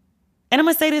 And I'm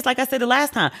going to say this like I said the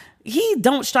last time. He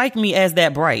don't strike me as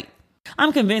that bright.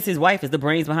 I'm convinced his wife is the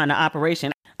brains behind the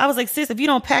operation. I was like, sis, if you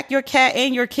don't pack your cat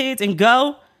and your kids and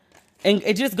go and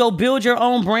just go build your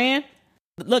own brand.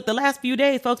 Look, the last few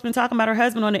days, folks been talking about her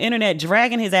husband on the internet,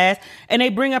 dragging his ass, and they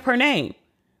bring up her name.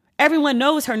 Everyone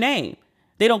knows her name.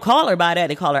 They don't call her by that.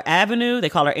 They call her Avenue. They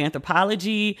call her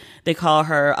Anthropology. They call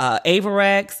her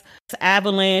Avarex,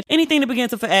 Avalanche, anything that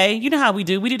begins with A. You know how we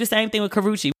do. We do the same thing with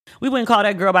Karrueche. We wouldn't call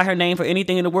that girl by her name for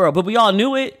anything in the world, but we all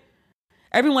knew it.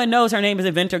 Everyone knows her name is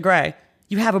Inventor Gray.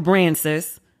 You have a brand,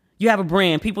 sis. You have a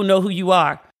brand. People know who you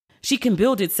are. She can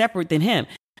build it separate than him.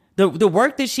 The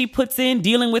work that she puts in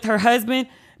dealing with her husband,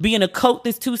 being a coat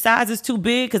that's 2 sizes too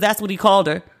big, because that's what he called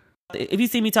her. If you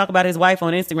see me talk about his wife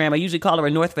on Instagram, I usually call her a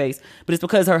North Face, but it's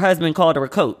because her husband called her a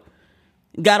coat.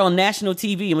 Got on national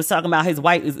TV and was talking about his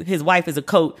wife is a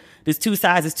coat that's 2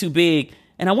 sizes too big.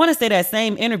 And I want to say that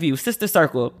same interview, Sister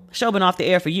Circle, show been off the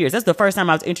air for years. That's the first time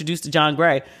I was introduced to John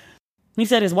Gray. He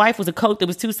said his wife was a coat that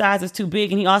was 2 sizes too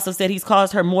big. And he also said he's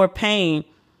caused her more pain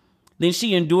than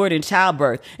she endured in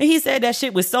childbirth. And he said that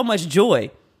shit with so much joy.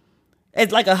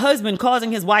 It's like a husband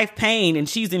causing his wife pain and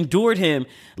she's endured him.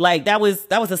 Like that was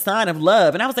a sign of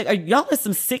love. And I was like, y'all are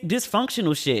some sick,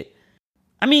 dysfunctional shit.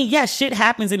 I mean, yeah, shit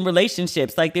happens in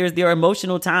relationships. Like there are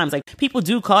emotional times. Like people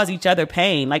do cause each other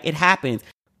pain. Like it happens.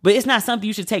 But it's not something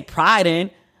you should take pride in.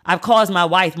 I've caused my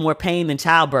wife more pain than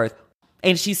childbirth.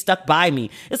 And she's stuck by me.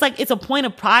 It's like it's a point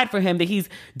of pride for him that he's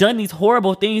done these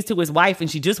horrible things to his wife and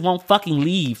she just won't fucking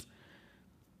leave.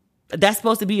 That's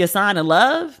supposed to be a sign of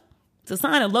love? It's a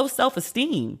sign of low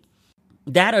self-esteem.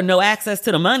 That or no access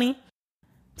to the money.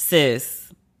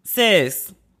 Sis,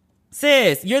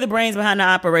 you're the brains behind the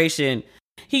operation.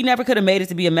 He never could have made it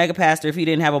to be a mega pastor if he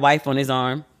didn't have a wife on his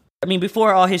arm. I mean,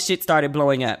 before all his shit started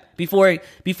blowing up, before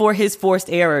his forced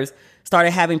errors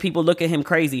started having people look at him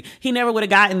crazy, he never would have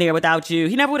gotten there without you.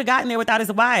 He never would have gotten there without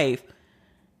his wife.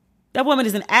 That woman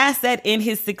is an asset in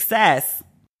his success.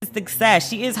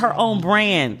 She is her own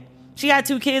brand. She got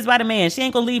 2 kids by the man. She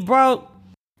ain't gonna leave broke.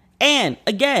 And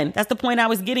again, that's the point I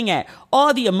was getting at.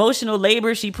 All the emotional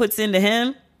labor she puts into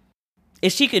him,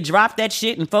 if she could drop that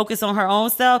shit and focus on her own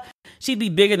self, she'd be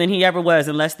bigger than he ever was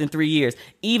in less than 3 years.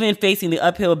 Even facing the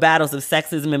uphill battles of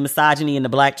sexism and misogyny in the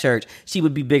black church, she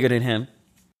would be bigger than him.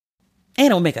 And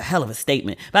it'll make a hell of a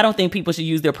statement. But I don't think people should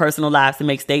use their personal lives to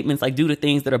make statements, like do the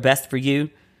things that are best for you,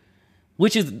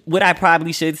 which is what I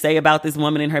probably should say about this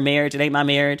woman in her marriage. It ain't my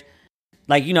marriage.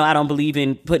 Like, you know, I don't believe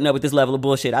in putting up with this level of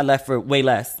bullshit. I left for way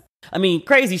less. I mean,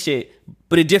 crazy shit,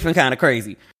 but a different kind of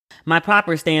crazy. My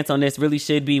proper stance on this really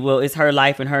should be, well, it's her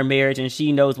life and her marriage, and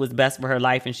she knows what's best for her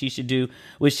life, and she should do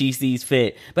what she sees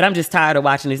fit. But I'm just tired of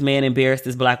watching this man embarrass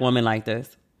this black woman like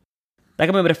this. Like,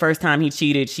 I remember the first time he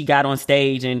cheated, she got on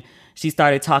stage and she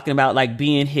started talking about, like,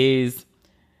 being his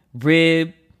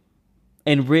rib,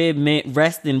 and rib meant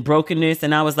rest in brokenness.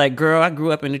 And I was like, girl, I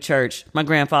grew up in the church. My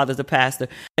grandfather's a pastor.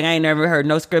 Like, I ain't never heard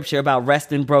no scripture about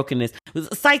rest in brokenness.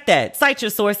 Cite that. Cite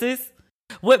your sources.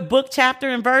 What book, chapter,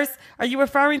 and verse are you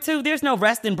referring to? There's no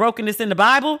rest in brokenness in the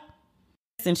Bible.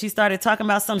 And she started talking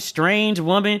about some strange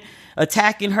woman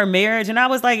attacking her marriage. And I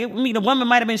was like, I mean, the woman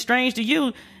might have been strange to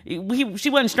you. She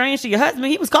wasn't strange to your husband.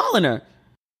 He was calling her.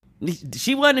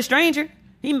 She wasn't a stranger.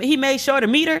 He made sure to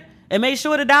meet her and made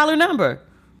sure the dollar number.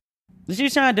 She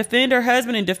was trying to defend her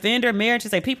husband and defend her marriage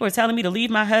and say, people are telling me to leave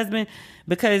my husband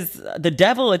because the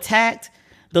devil attacked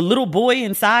the little boy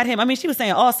inside him. I mean, she was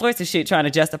saying all sorts of shit trying to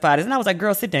justify this. And I was like,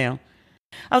 girl, sit down.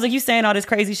 I was like, you saying all this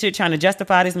crazy shit trying to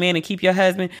justify this man and keep your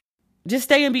husband? Just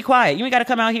stay and be quiet. You ain't got to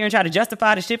come out here and try to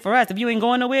justify the shit for us. If you ain't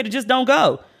going nowhere, then just don't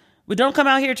go. But don't come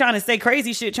out here trying to say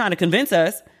crazy shit, trying to convince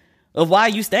us of why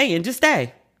you staying. Just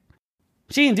stay.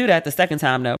 She didn't do that the second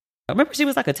time, though. Remember she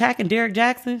was like attacking Derek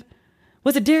Jackson?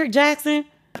 Was it Derek Jackson?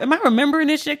 Am I remembering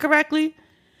this shit correctly?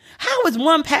 How is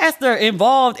one pastor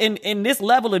involved in this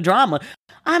level of drama?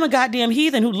 I'm a goddamn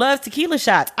heathen who loves tequila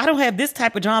shots. I don't have this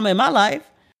type of drama in my life.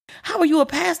 How are you a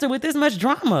pastor with this much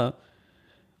drama?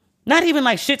 Not even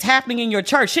like shit's happening in your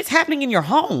church. Shit's happening in your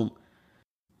home.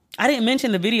 I didn't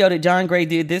mention the video that John Gray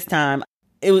did this time.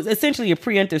 It was essentially a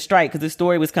preemptive strike because the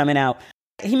story was coming out.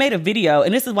 He made a video,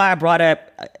 and this is why I brought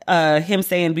up him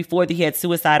saying before that he had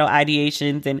suicidal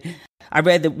ideations, and I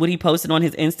read what he posted on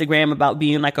his Instagram about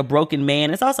being like a broken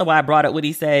man. It's also why I brought up what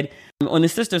he said on the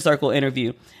Sister Circle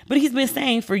interview. But he's been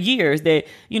saying for years that,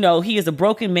 you know, he is a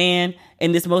broken man.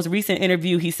 In this most recent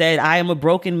interview, he said, I am a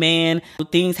broken man.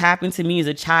 Things happened to me as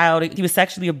a child. He was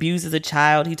sexually abused as a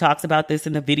child. He talks about this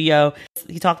in the video.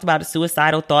 He talked about his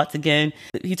suicidal thoughts again.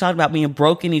 He talked about being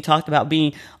broken. He talked about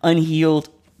being unhealed.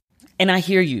 And I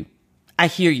hear you. I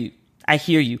hear you. I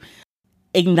hear you.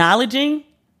 Acknowledging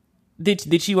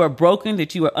that you are broken,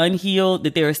 that you are unhealed,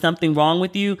 that there is something wrong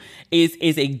with you is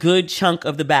a good chunk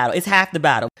of the battle. It's half the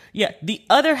battle. Yeah, the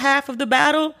other half of the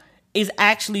battle is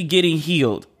actually getting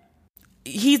healed.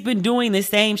 He's been doing the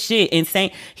same shit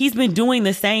and he's been doing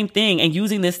the same thing and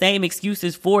using the same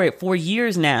excuses for it for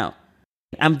years now.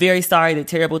 I'm very sorry that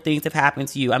terrible things have happened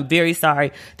to you. I'm very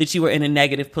sorry that you were in a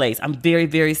negative place. I'm very,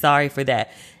 very sorry for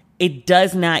that. It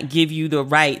does not give you the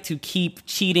right to keep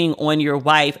cheating on your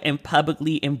wife and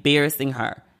publicly embarrassing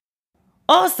her.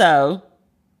 Also,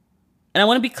 and I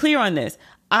want to be clear on this,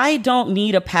 I don't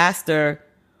need a pastor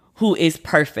who is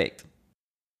perfect.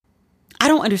 I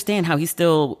don't understand how he's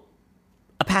still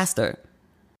a pastor.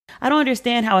 I don't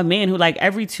understand how a man who like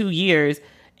every 2 years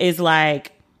is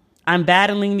like, I'm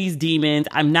battling these demons.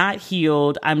 I'm not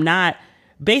healed. I'm not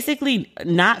basically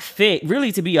not fit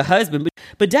really to be a husband,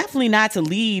 but definitely not to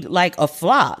lead like a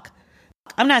flock.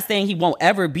 I'm not saying he won't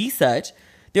ever be such.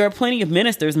 There are plenty of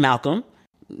ministers, Malcolm,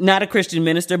 not a Christian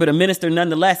minister, but a minister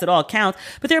nonetheless, it all counts.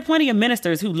 But there are plenty of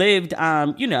ministers who lived,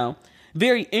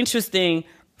 very interesting,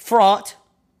 fraught,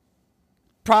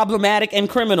 problematic, and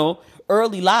criminal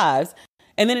early lives,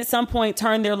 and then at some point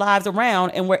turned their lives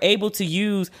around and were able to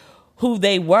use who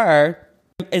they were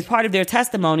as part of their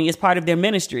testimony, as part of their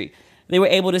ministry. They were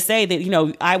able to say that, you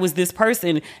know, I was this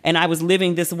person and I was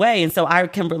living this way. And so I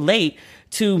can relate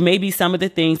to maybe some of the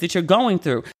things that you're going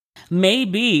through.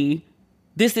 Maybe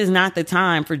this is not the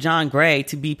time for John Gray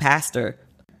to be pastor.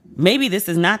 Maybe this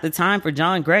is not the time for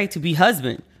John Gray to be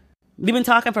husband. We've been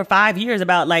talking for 5 years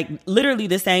about like literally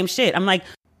the same shit. I'm like,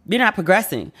 you're not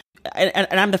progressing. And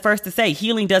I'm the first to say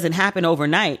healing doesn't happen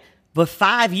overnight. But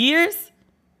 5 years?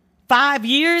 5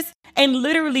 years? And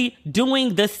literally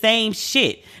doing the same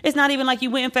shit. It's not even like you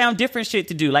went and found different shit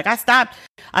to do. Like I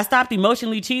stopped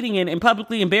emotionally cheating and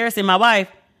publicly embarrassing my wife,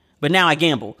 but now I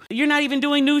gamble. You're not even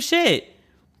doing new shit.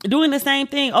 Doing the same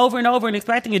thing over and over and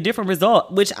expecting a different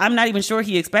result, which I'm not even sure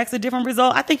he expects a different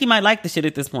result. I think he might like the shit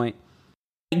at this point.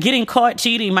 Getting caught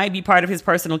cheating might be part of his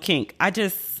personal kink.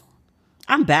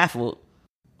 I'm baffled.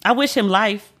 I wish him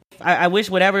life. I wish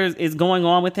whatever is going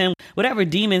on with him, whatever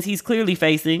demons he's clearly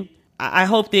facing, I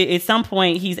hope that at some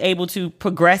point he's able to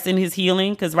progress in his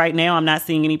healing, because right now I'm not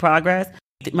seeing any progress.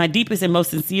 My deepest and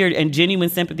most sincere and genuine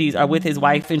sympathies are with his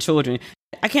wife and children.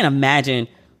 I can't imagine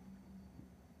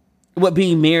what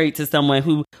being married to someone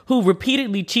who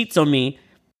repeatedly cheats on me.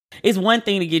 Is one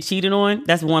thing to get cheated on.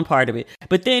 That's one part of it.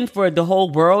 But then for the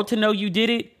whole world to know you did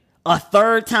it a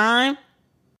third time,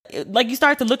 like you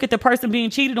start to look at the person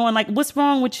being cheated on, like, what's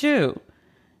wrong with you?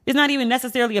 It's not even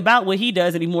necessarily about what he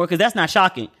does anymore, because that's not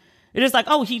shocking. It's just like,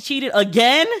 oh, he cheated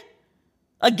again?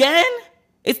 Again?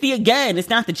 It's the again. It's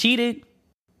not the cheated.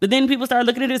 But then people start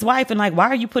looking at his wife and like, why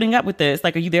are you putting up with this?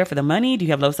 Like, are you there for the money? Do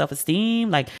you have low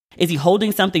self-esteem? Like, is he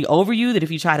holding something over you that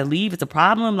if you try to leave, it's a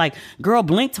problem? Like, girl,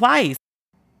 blink twice.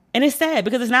 And it's sad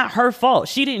because it's not her fault.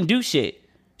 She didn't do shit.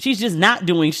 She's just not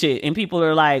doing shit. And people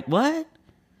are like, what?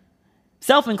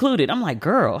 Self-included. I'm like,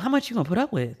 girl, how much you gonna put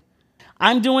up with?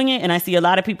 I'm doing it and I see a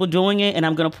lot of people doing it, and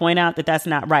I'm going to point out that that's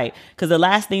not right. Because the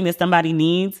last thing that somebody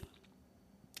needs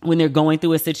when they're going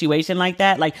through a situation like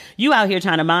that, like you out here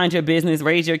trying to mind your business,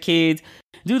 raise your kids,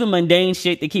 do the mundane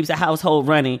shit that keeps a household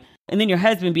running, and then your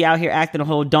husband be out here acting a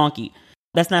whole donkey.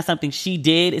 That's not something she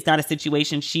did. It's not a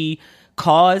situation she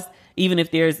caused. Even if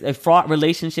there's a fraught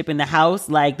relationship in the house,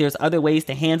 like there's other ways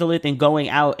to handle it than going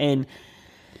out and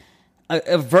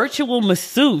a virtual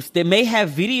masseuse that may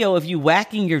have video of you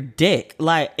whacking your dick.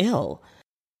 Like, ew.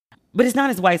 But it's not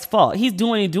his wife's fault. He's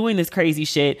doing this crazy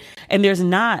shit, and there's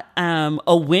not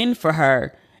a win for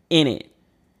her in it.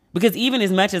 Because even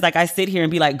as much as like I sit here and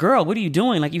be like, girl, what are you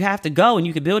doing? Like, you have to go and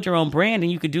you could build your own brand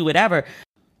and you could do whatever.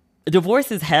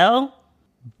 Divorce is hell,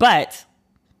 but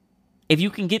if you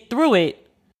can get through it,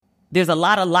 there's a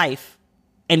lot of life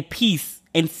and peace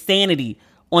and sanity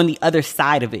on the other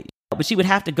side of it. But she would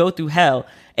have to go through hell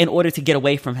in order to get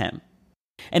away from him.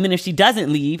 And then if she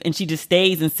doesn't leave and she just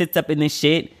stays and sits up in this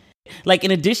shit, like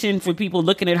in addition for people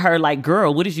looking at her like,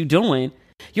 girl, what is you doing?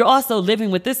 You're also living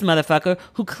with this motherfucker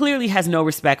who clearly has no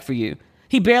respect for you.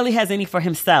 He barely has any for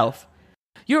himself.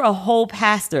 You're a whole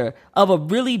pastor of a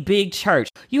really big church.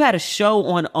 You had a show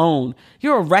on OWN.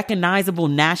 You're a recognizable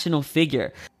national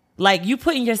figure. Like, you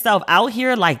putting yourself out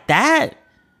here like that?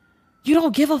 You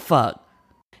don't give a fuck.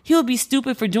 He would be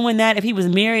stupid for doing that if he was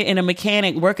married and a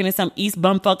mechanic working in some East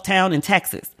bumfuck town in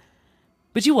Texas.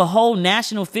 But you a whole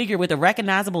national figure with a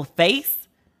recognizable face?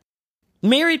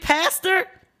 Married pastor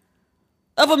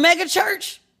of a mega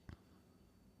church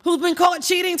who's been caught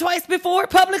cheating twice before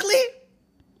publicly?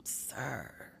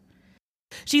 Sir.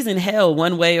 She's in hell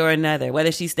one way or another,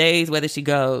 whether she stays, whether she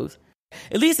goes.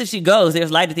 At least if she goes,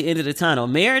 there's light at the end of the tunnel.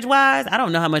 Marriage-wise, I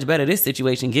don't know how much better this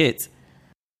situation gets.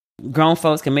 Grown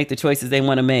folks can make the choices they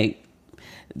want to make.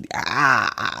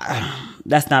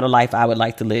 That's not a life I would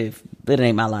like to live. But it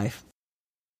ain't my life.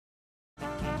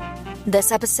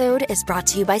 This episode is brought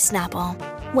to you by Snapple.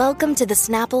 Welcome to the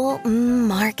Snapple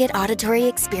Market Auditory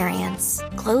Experience.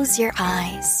 Close your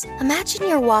eyes. Imagine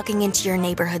you're walking into your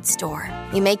neighborhood store.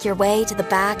 You make your way to the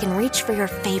back and reach for your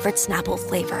favorite Snapple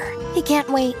flavor. You can't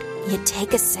wait. You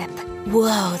take a sip.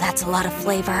 Whoa, that's a lot of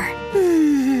flavor.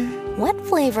 What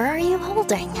flavor are you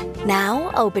holding?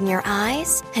 Now open your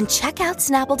eyes and check out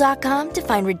Snapple.com to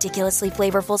find ridiculously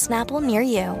flavorful Snapple near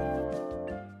you.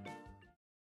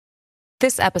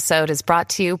 This episode is brought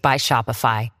to you by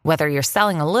Shopify. Whether you're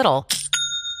selling a little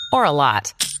or a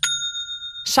lot,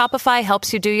 Shopify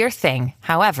helps you do your thing,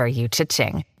 however you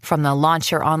cha-ching. From the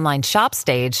launch your online shop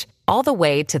stage, all the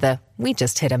way to the we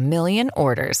just hit 1 million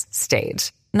orders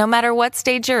stage. No matter what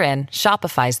stage you're in,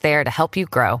 Shopify's there to help you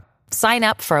grow. Sign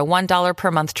up for a $1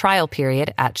 per month trial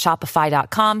period at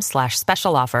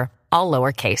shopify.com/special offer, all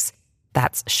lowercase.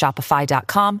 That's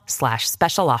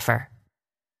shopify.com/special offer.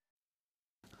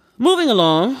 Moving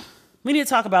along, we need to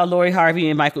talk about Lori Harvey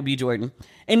and Michael B. Jordan.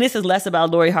 And this is less about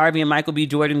Lori Harvey and Michael B.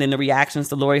 Jordan than the reactions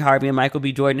to Lori Harvey and Michael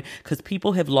B. Jordan, because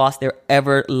people have lost their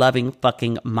ever-loving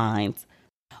fucking minds.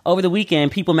 Over the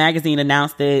weekend, People magazine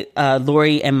announced that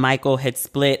Lori and Michael had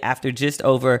split after just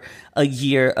over a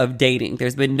year of dating.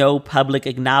 There's been no public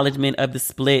acknowledgement of the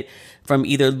split from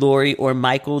either Lori or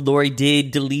Michael. Lori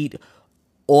did delete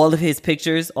all of his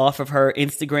pictures off of her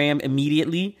Instagram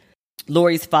immediately.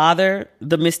 Lori's father,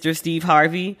 the Mr. Steve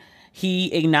Harvey,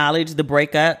 he acknowledged the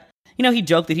breakup. You know, he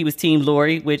joked that he was Team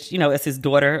Lori, which, you know, as his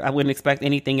daughter, I wouldn't expect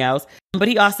anything else. But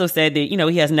he also said that, you know,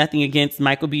 he has nothing against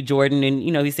Michael B. Jordan. And,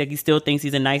 you know, he said he still thinks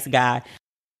he's a nice guy.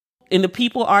 In the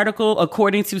People article,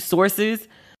 according to sources,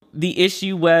 the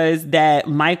issue was that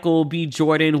Michael B.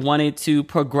 Jordan wanted to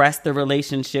progress the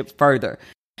relationship further.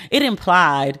 It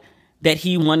implied that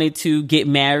he wanted to get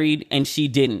married and she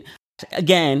didn't.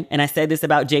 Again, and I said this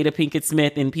about Jada Pinkett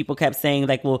Smith, and people kept saying,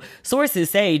 like, well,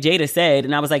 sources say, Jada said.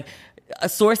 And I was like,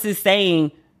 sources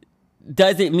saying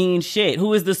doesn't mean shit.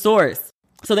 Who is the source?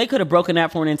 So they could have broken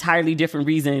up for an entirely different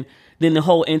reason than the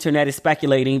whole internet is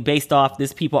speculating based off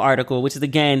this People article, which is,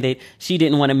 again, that she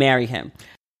didn't want to marry him.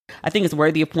 I think it's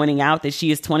worthy of pointing out that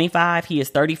she is 25, he is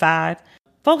 35.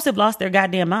 Folks have lost their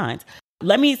goddamn minds.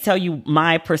 Let me tell you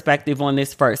my perspective on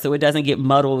this first, so it doesn't get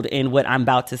muddled in what I'm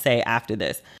about to say after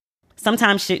this.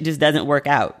 Sometimes shit just doesn't work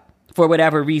out for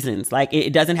whatever reasons. Like,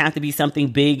 it doesn't have to be something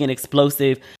big and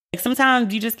explosive. Like,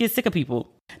 sometimes you just get sick of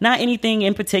people. Not anything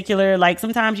in particular. Like,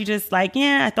 sometimes you just like,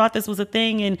 yeah, I thought this was a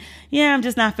thing, and yeah, I'm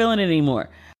just not feeling it anymore.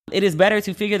 It is better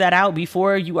to figure that out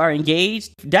before you are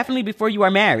engaged, definitely before you are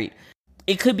married.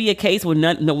 It could be a case where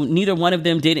neither one of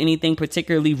them did anything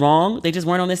particularly wrong. They just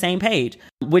weren't on the same page,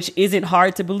 which isn't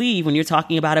hard to believe when you're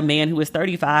talking about a man who is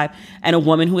 35 and a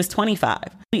woman who is 25.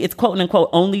 It's quote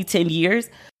unquote only 10 years,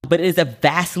 but it is a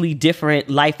vastly different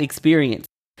life experience.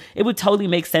 It would totally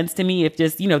make sense to me if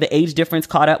just, you know, the age difference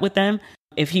caught up with them.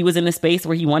 If he was in a space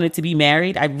where he wanted to be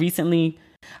married. I recently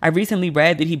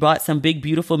read that he bought some big,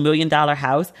 beautiful $1 million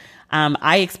house.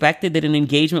 I expected that an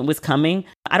engagement was coming.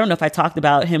 I don't know if I talked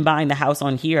about him buying the house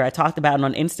on here. I talked about it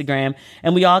on Instagram,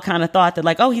 and we all kind of thought that,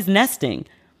 like, oh, he's nesting.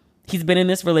 He's been in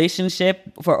this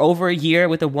relationship for over a year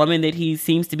with a woman that he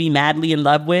seems to be madly in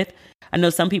love with. I know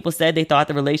some people said they thought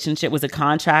the relationship was a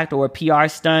contract or a PR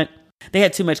stunt. They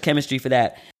had too much chemistry for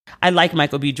that. I like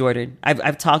Michael B. Jordan.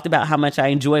 I've talked about how much I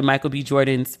enjoy Michael B.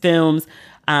 Jordan's films,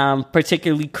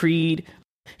 particularly Creed.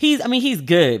 He's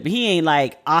good, but he ain't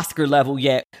like Oscar level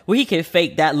yet, where he can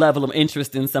fake that level of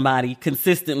interest in somebody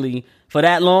consistently for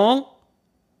that long.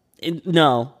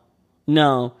 No.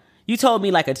 You told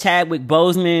me like a Chadwick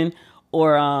Boseman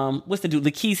or what's the dude,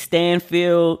 Lakeith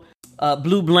Stanfield,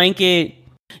 Blue Blanket.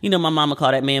 You know, my mama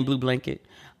called that man Blue Blanket.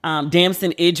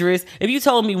 Damson Idris. If you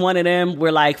told me one of them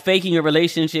were like faking a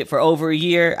relationship for over a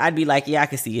year, I'd be like, yeah, I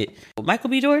could see it. Michael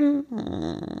B. Jordan?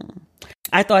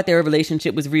 I thought their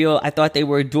relationship was real. I thought they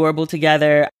were adorable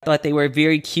together. I thought they were a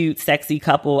very cute, sexy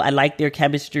couple. I liked their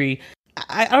chemistry.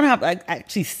 I don't know. I'm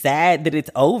actually sad that it's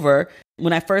over.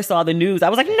 When I first saw the news, I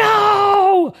was like,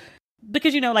 no!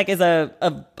 Because, you know, like as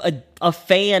a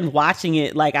fan watching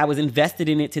it, like I was invested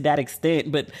in it to that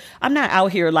extent. But I'm not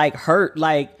out here like hurt,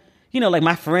 like, you know, like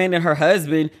my friend and her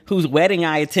husband whose wedding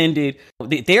I attended,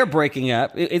 they're breaking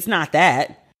up. It's not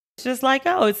that. It's just like,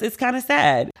 oh, it's kind of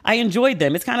sad. I enjoyed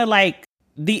them. It's kind of like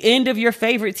the end of your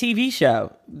favorite TV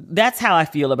show. That's how I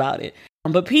feel about it.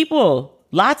 But people,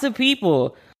 lots of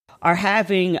people are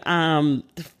having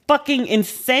fucking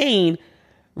insane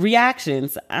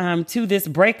reactions to this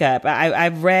breakup.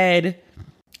 I've read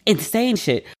insane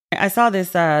shit. I saw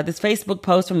this Facebook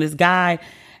post from this guy,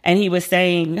 and he was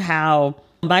saying how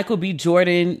Michael B.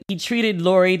 Jordan, he treated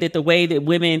Lori the way that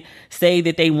women say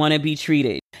that they want to be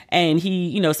treated. And he,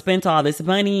 you know, spent all this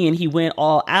money and he went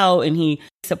all out and he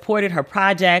supported her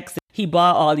projects. He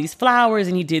bought all these flowers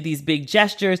and he did these big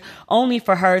gestures only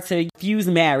for her to refuse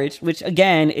marriage, which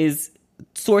again is,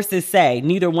 sources say,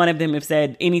 neither one of them have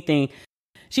said anything.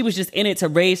 She was just in it to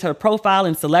raise her profile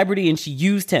and celebrity, and she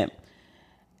used him.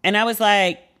 And I was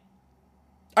like,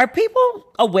 are people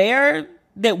aware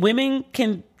that women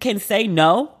can say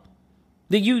no?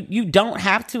 That you don't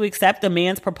have to accept a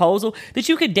man's proposal? That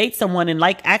you could date someone and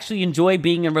like actually enjoy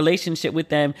being in a relationship with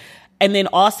them, and then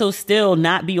also still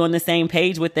not be on the same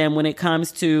page with them when it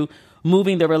comes to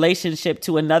moving the relationship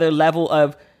to another level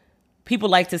of, people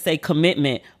like to say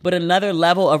commitment, but another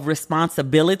level of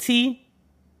responsibility?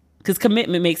 Because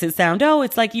commitment makes it sound, oh,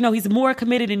 it's like, you know, he's more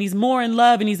committed and he's more in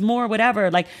love and he's more whatever.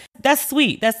 Like, that's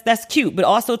sweet. That's cute. But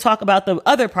also talk about the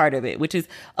other part of it, which is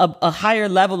a higher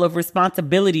level of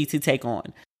responsibility to take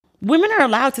on. Women are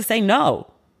allowed to say no.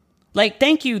 Like,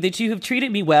 thank you that you have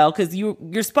treated me well, because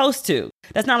you're supposed to.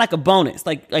 That's not like a bonus.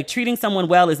 Like treating someone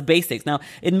well is basics. Now,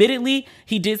 admittedly,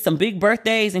 he did some big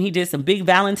birthdays and he did some big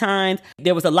Valentines.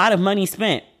 There was a lot of money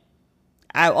spent.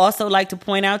 I also like to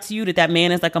point out to you that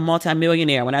man is like a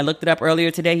multimillionaire. When I looked it up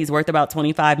earlier today, he's worth about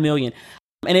 $25 million.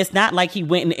 And it's not like he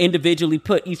went and individually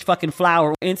put each fucking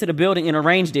flower into the building and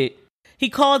arranged it. He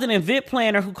called an event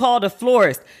planner who called a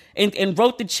florist and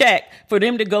wrote the check for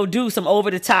them to go do some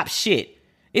over-the-top shit.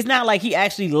 It's not like he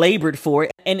actually labored for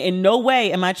it. And in no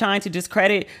way am I trying to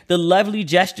discredit the lovely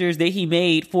gestures that he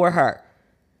made for her.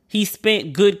 He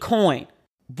spent good coin.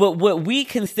 But what we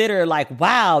consider like,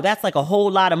 wow, that's like a whole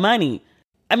lot of money.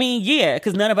 I mean, yeah,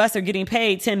 because none of us are getting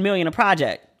paid $10 million a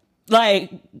project.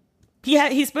 Like,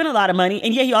 he spent a lot of money,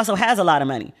 and yeah, he also has a lot of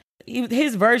money.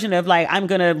 His version of like, I'm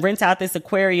going to rent out this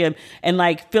aquarium and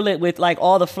like fill it with like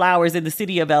all the flowers in the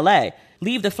city of LA.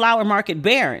 Leave the flower market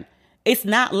barren. It's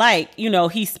not like,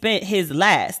 he spent his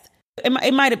last.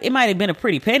 It might have been a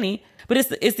pretty penny, but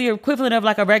it's the equivalent of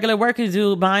like a regular worker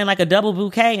dude buying like a double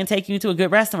bouquet and taking you to a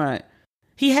good restaurant.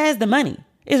 He has the money.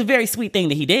 It's a very sweet thing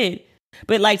that he did.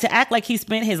 But like to act like he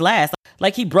spent his last,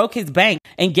 like he broke his bank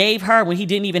and gave her when he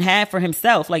didn't even have for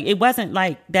himself. Like it wasn't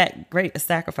like that great a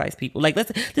sacrifice, people. Like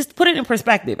let's just put it in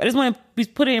perspective. I just want to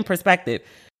put it in perspective.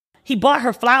 He bought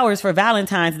her flowers for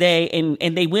Valentine's Day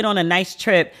and they went on a nice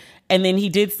trip, and then he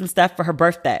did some stuff for her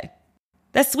birthday.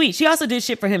 That's sweet. She also did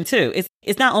shit for him too.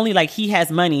 It's not only like he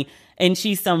has money and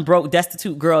she's some broke,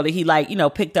 destitute girl that he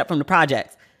picked up from the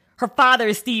projects. Her father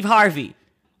is Steve Harvey,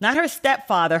 not her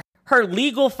stepfather. Her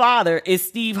legal father is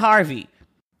Steve Harvey.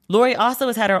 Lori also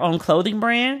has had her own clothing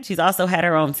brand. She's also had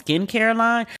her own skincare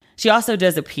line. She also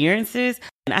does appearances.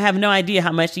 And I have no idea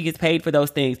how much she gets paid for those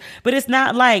things. But it's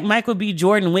not like Michael B.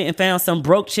 Jordan went and found some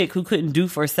broke chick who couldn't do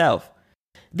for herself.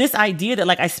 This idea that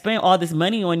like I spent all this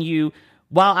money on you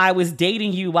while I was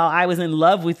dating you, while I was in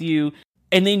love with you,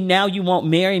 and then now you won't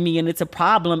marry me and it's a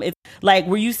problem. It's like,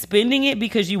 were you spending it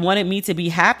because you wanted me to be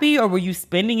happy, or were you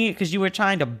spending it because you were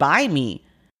trying to buy me?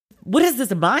 What is this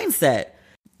mindset?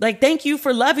 Like, thank you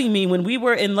for loving me when we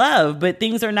were in love, but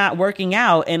things are not working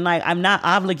out. And like, I'm not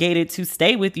obligated to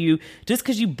stay with you just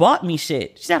because you bought me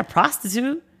shit. She's not a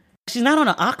prostitute. She's not on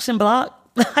an auction block.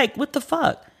 Like, what the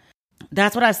fuck?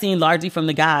 That's what I've seen largely from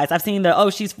the guys. I've seen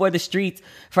she's for the streets,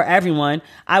 for everyone.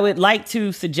 I would like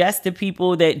to suggest to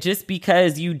people that just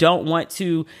because you don't want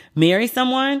to marry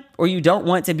someone or you don't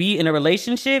want to be in a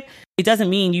relationship, it doesn't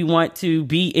mean you want to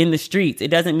be in the streets. It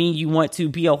doesn't mean you want to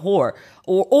be a whore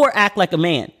or act like a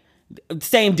man.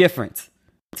 Same difference.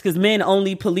 It's because men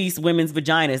only police women's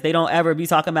vaginas. They don't ever be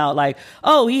talking about like,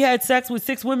 oh, he had sex with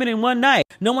 6 women in one night.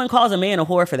 No one calls a man a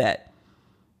whore for that.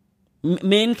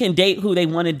 Men can date who they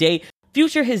want to date.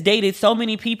 Future has dated so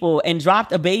many people and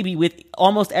dropped a baby with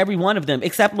almost every one of them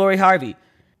except Lori Harvey.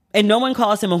 And no one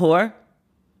calls him a whore.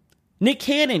 Nick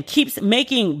Cannon keeps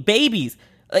making babies.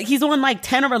 Like he's on like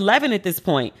 10 or 11 at this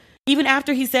point. Even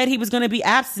after he said he was going to be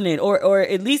abstinent or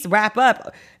at least wrap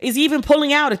up, is he even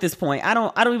pulling out at this point? I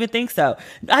don't even think so.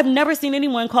 I've never seen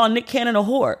anyone call Nick Cannon a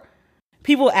whore.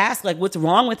 People ask, like, what's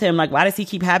wrong with him? Like, why does he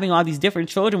keep having all these different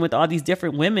children with all these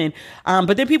different women?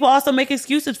 But then people also make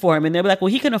excuses for him. And they'll be like,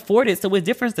 well, he can afford it. So what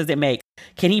difference does it make?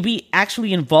 Can he be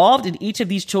actually involved in each of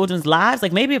these children's lives?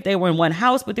 Like, maybe if they were in one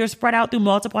house, but they're spread out through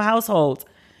multiple households.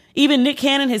 Even Nick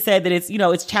Cannon has said that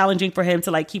it's challenging for him to,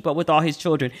 like, keep up with all his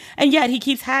children. And yet he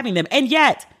keeps having them. And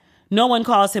yet no one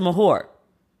calls him a whore.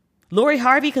 Lori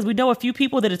Harvey, because we know a few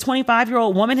people that a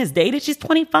 25-year-old woman has dated. She's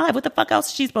 25. What the fuck else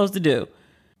is she supposed to do?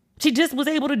 She just was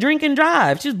able to drink and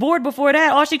drive. She was bored before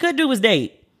that. All she could do was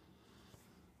date.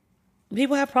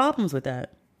 People have problems with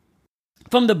that.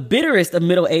 From the bitterest of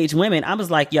middle-aged women, I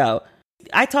was like, yo,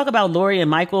 I talk about Lori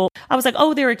and Michael. I was like,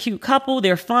 oh, they're a cute couple.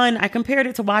 They're fun. I compared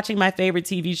it to watching my favorite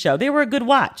TV show. They were a good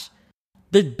watch.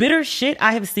 The bitter shit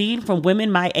I have seen from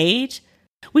women my age,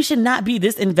 we should not be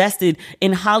this invested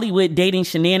in Hollywood dating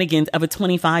shenanigans of a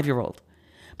 25-year-old.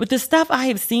 But the stuff I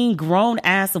have seen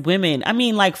grown-ass women, I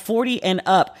mean like 40 and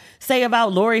up, say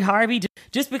about Lori Harvey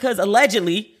just because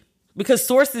allegedly, because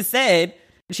sources said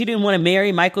she didn't want to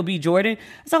marry Michael B. Jordan.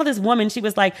 I saw this woman, she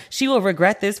was like, she will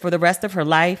regret this for the rest of her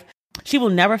life. She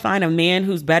will never find a man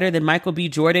who's better than Michael B.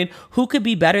 Jordan. Who could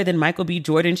be better than Michael B.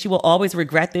 Jordan? She will always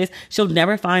regret this. She'll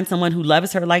never find someone who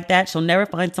loves her like that. She'll never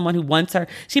find someone who wants her.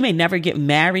 She may never get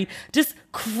married. Just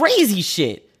crazy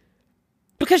shit.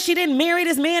 Because she didn't marry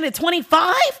this man at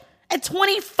 25? At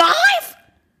 25?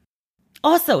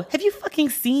 Also, have you fucking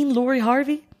seen Lori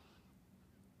Harvey?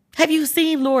 Have you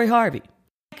seen Lori Harvey?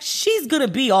 She's gonna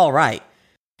be all right.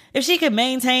 If she can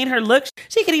maintain her look,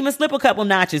 she can even slip a couple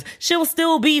notches. She'll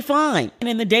still be fine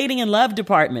in the dating and love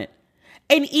department.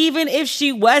 And even if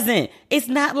she wasn't, it's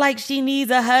not like she needs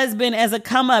a husband as a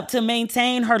come up to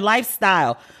maintain her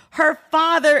lifestyle. Her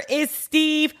father is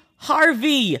Steve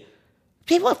Harvey.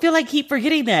 People feel like keep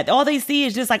forgetting that. All they see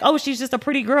is just like, oh, she's just a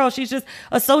pretty girl. She's just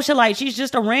a socialite. She's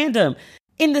just a random.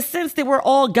 In the sense that we're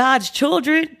all God's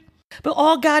children. But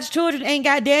all God's children ain't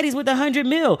got daddies with 100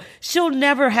 mil. She'll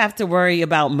never have to worry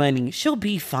about money. She'll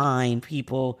be fine,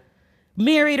 people.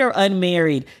 Married or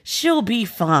unmarried, she'll be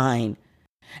fine.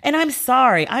 And I'm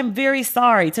sorry. I'm very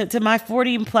sorry to my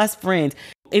 40 plus friends.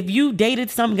 If you dated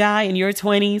some guy in your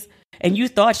 20s and you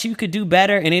thought you could do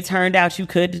better and it turned out you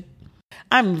could,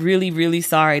 I'm really, really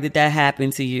sorry that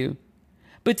happened to you.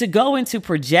 But to go and to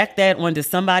project that onto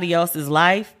somebody else's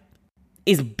life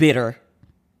is bitter.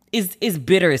 Is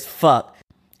bitter as fuck.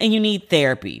 And you need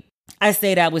therapy. I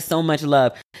say that with so much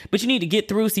love. But you need to get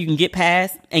through so you can get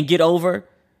past and get over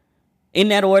in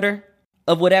that order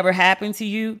of whatever happened to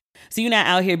you. So you're not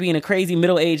out here being a crazy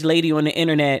middle-aged lady on the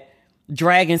internet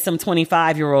dragging some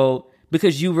 25-year-old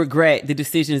because you regret the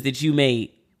decisions that you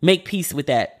made. Make peace with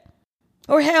that.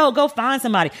 Or hell, go find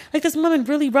somebody. Like this woman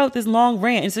really wrote this long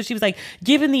rant. And so she was like,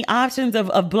 given the options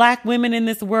of black women in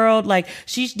this world, like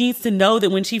she needs to know that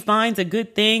when she finds a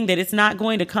good thing, that it's not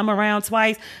going to come around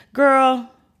twice. Girl,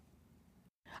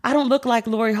 I don't look like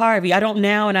Lori Harvey. I don't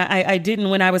now. And I didn't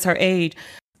when I was her age.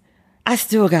 I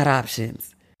still got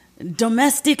options.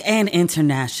 Domestic and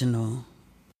international.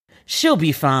 She'll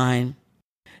be fine.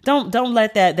 Don't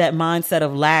let that mindset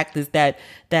of lack,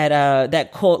 that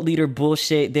cult leader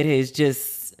bullshit that is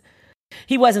just,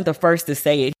 he wasn't the first to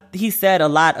say it. He said a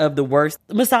lot of the worst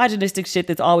misogynistic shit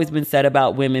that's always been said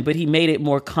about women, but he made it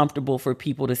more comfortable for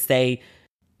people to say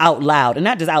out loud, and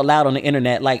not just out loud on the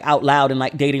internet, like out loud in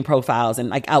like dating profiles and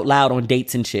like out loud on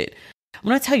dates and shit.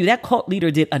 When I tell you that cult leader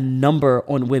did a number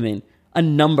on women, a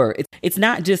number. It's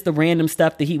not just the random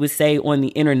stuff that he would say on the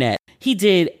internet. He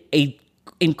did a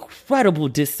incredible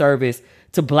disservice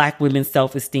to black women's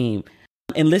self-esteem.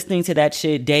 And listening to that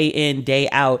shit day in, day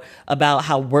out about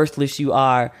how worthless you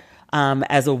are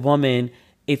as a woman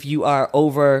if you are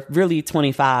over really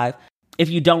 25, if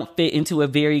you don't fit into a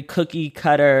very cookie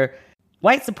cutter,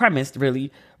 white supremacist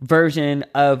really version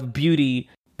of beauty,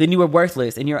 then you are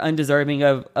worthless and you're undeserving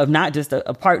of not just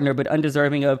a partner, but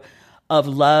undeserving of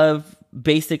love,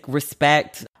 basic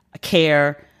respect,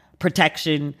 care,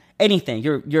 protection, anything.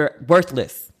 You're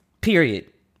worthless, period.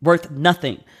 Worth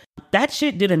nothing. That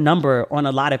shit did a number on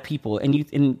a lot of people, and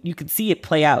you could see it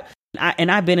play out.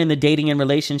 I've been in the dating and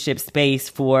relationship space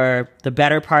for the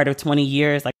better part of 20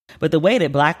 years. But the way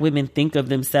that black women think of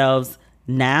themselves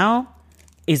now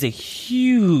is a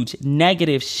huge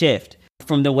negative shift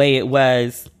from the way it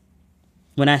was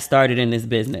when I started in this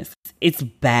business. It's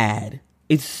bad.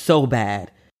 It's so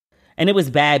bad. And it was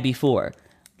bad before.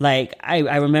 Like,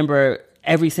 I remember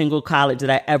every single college that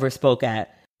I ever spoke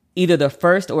at, either the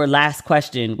first or last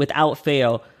question, without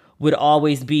fail, would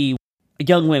always be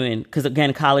young women, because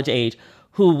again, college age,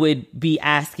 who would be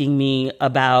asking me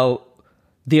about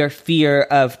their fear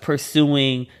of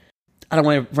pursuing, I don't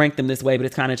want to rank them this way, but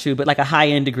it's kind of true, but like a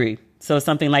high-end degree. So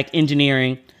something like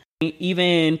engineering,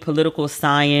 even political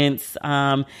science,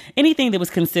 anything that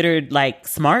was considered like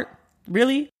smart,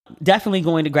 really. Definitely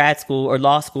going to grad school or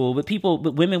law school, but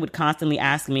women would constantly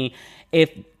ask me if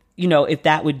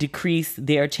that would decrease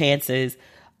their chances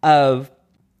of,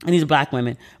 and these are black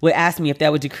women, would ask me if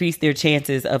that would decrease their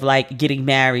chances of like getting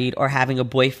married or having a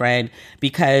boyfriend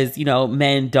because,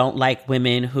 men don't like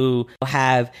women who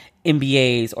have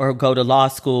MBAs or go to law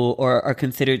school or are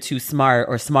considered too smart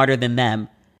or smarter than them.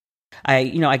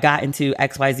 I got into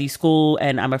XYZ school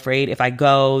and I'm afraid if I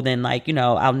go, then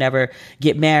I'll never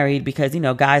get married because,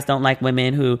 guys don't like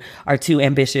women who are too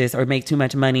ambitious or make too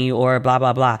much money or blah,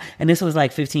 blah, blah. And this was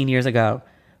like 15 years ago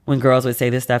when girls would say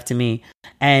this stuff to me.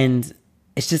 And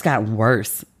it's just gotten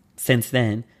worse since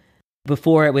then.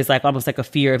 Before it was like almost like a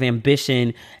fear of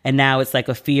ambition. And now it's like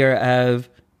a fear of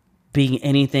being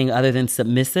anything other than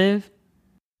submissive,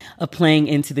 of playing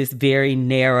into this very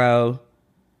narrow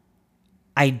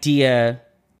idea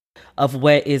of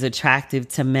what is attractive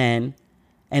to men,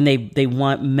 and they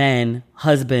want men,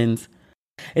 husbands.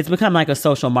 It's become like a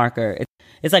social marker.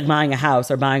 It's like buying a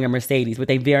house or buying a Mercedes, but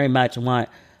they very much want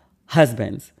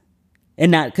husbands,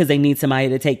 and not because they need somebody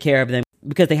to take care of them,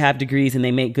 because they have degrees and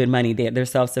they make good money. They're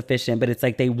self-sufficient, but it's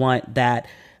like they want that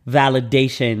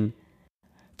validation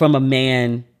from a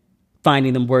man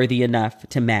finding them worthy enough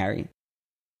to marry.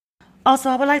 Also,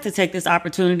 I would like to take this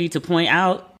opportunity to point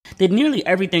out that nearly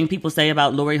everything people say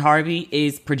about Lori Harvey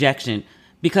is projection,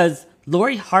 because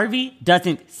Lori Harvey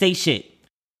doesn't say shit.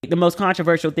 The most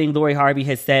controversial thing Lori Harvey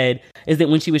has said is that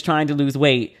when she was trying to lose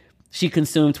weight, she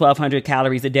consumed 1,200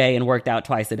 calories a day and worked out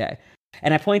twice a day.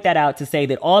 And I point that out to say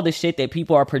that all the shit that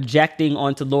people are projecting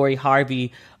onto Lori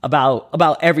Harvey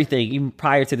about everything, even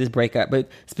prior to this breakup, but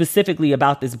specifically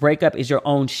about this breakup, is your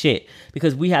own shit.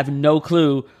 Because we have no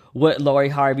clue what Lori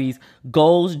Harvey's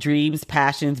goals, dreams,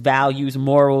 passions, values,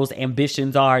 morals,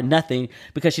 ambitions are. Nothing,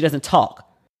 because she doesn't talk.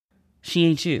 She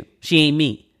ain't you. She ain't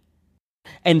me.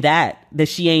 And that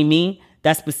she ain't me,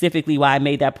 that's specifically why I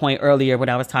made that point earlier when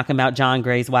I was talking about John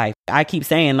Gray's wife. I keep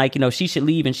saying, like, she should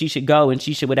leave and she should go and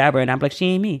she should whatever. And I'm like, she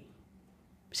ain't me.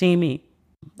 She ain't me.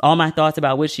 All my thoughts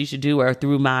about what she should do are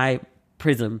through my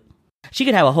prism. She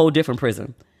could have a whole different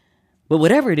prism. But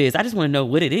whatever it is, I just want to know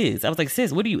what it is. I was like,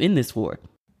 sis, what are you in this for?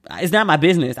 It's not my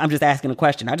business. I'm just asking a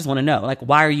question. I just want to know, like,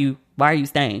 why are you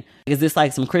staying? Is this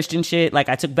like some Christian shit? Like,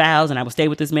 I took vows and I will stay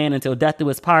with this man until death do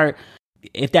us part.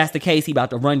 If that's the case, he about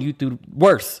to run you through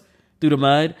the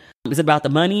mud. Is it about the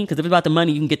money? Because if it's about the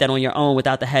money, you can get that on your own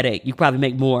without the headache. You probably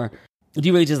make more. Do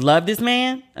you really just love this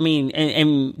man? I mean,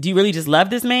 and do you really just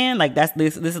love this man? Like,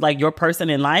 this is like your person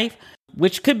in life,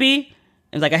 which could be.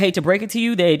 And like, I hate to break it to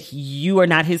you that you are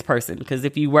not his person, because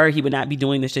if you were, he would not be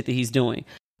doing the shit that he's doing.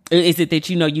 Is it that,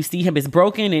 you see him as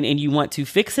broken and you want to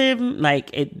fix him?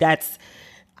 Like, that's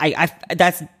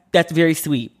very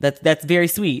sweet. That's very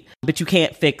sweet. But you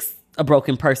can't fix a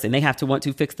broken person. They have to want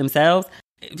to fix themselves.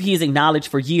 He has acknowledged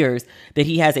for years that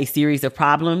he has a series of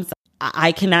problems.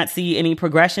 I cannot see any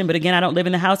progression, but again, I don't live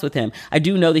in the house with him. I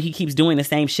do know that he keeps doing the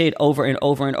same shit over and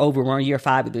over and over. We're on year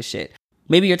 5 of this shit.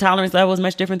 Maybe your tolerance level is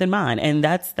much different than mine, and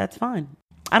that's fine.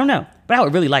 I don't know, but I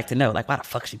would really like to know, like, why the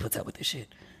fuck she puts up with this shit.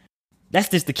 That's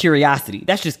just the curiosity.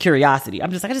 That's just curiosity. I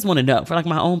just want to know for like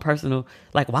my own personal,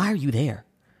 like, why are you there?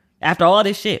 After all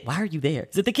this shit, why are you there?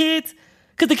 Is it the kids?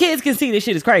 Because the kids can see this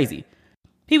shit is crazy.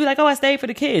 People like, oh, I stayed for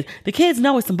the kids. The kids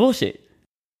know it's some bullshit.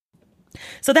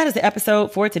 So that is the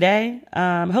episode for today.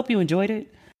 I hope you enjoyed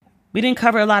it. We didn't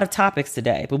cover a lot of topics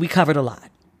today, but we covered a lot.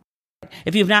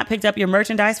 If you've not picked up your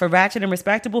merchandise for Ratchet and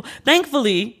Respectable,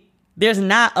 thankfully, there's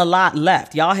not a lot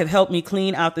left. Y'all have helped me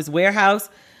clean out this warehouse.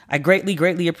 I greatly,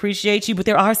 greatly appreciate you, but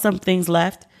there are some things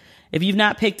left. If you've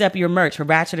not picked up your merch for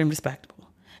Ratchet and Respectable,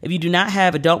 if you do not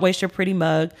have a Don't Waste Your Pretty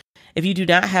mug, if you do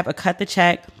not have a Cut the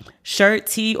Check shirt,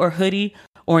 tee, or hoodie,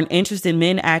 or an Interested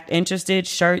Men Act Interested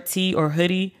shirt, tee, or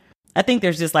hoodie, I think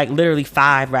there's just like literally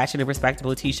 5 Ratchet and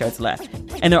Respectable t-shirts left.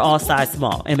 And they're all size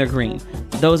small and they're green.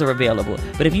 Those are available.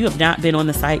 But if you have not been on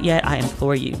the site yet, I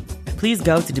implore you, please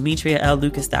go to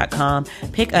DemetriaLLucas.com,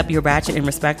 pick up your Ratchet and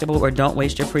Respectable or Don't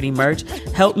Waste Your Pretty merch.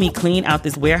 Help me clean out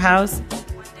this warehouse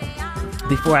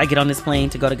before I get on this plane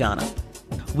to go to Ghana.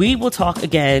 We will talk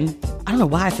again. I don't know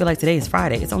why I feel like today is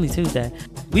Friday. It's only Tuesday.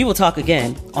 We will talk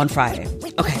again on Friday.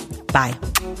 Okay, bye.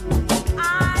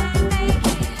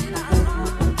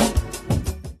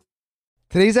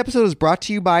 Today's episode is brought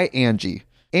to you by Angie.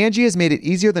 Angie has made it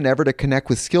easier than ever to connect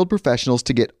with skilled professionals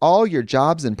to get all your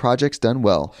jobs and projects done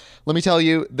well. Let me tell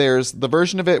you, there's the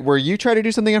version of it where you try to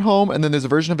do something at home, and then there's a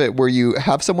version of it where you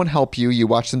have someone help you, you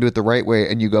watch them do it the right way,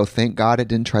 and you go, thank God I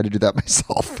didn't try to do that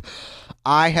myself.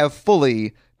 I have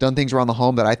fully done things around the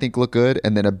home that I think look good,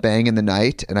 and then a bang in the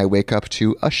night, and I wake up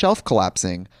to a shelf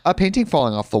collapsing, a painting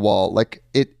falling off the wall. Like,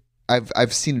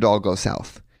 I've seen it all go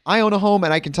south. I own a home,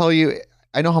 and I can tell you,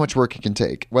 I know how much work it can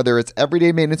take. Whether it's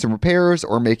everyday maintenance and repairs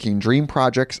or making dream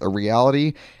projects a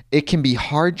reality, it can be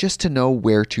hard just to know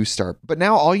where to start. But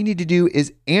now all you need to do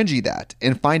is Angie that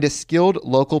and find a skilled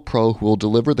local pro who will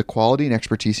deliver the quality and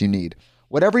expertise you need.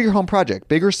 Whatever your home project,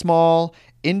 big or small,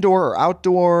 indoor or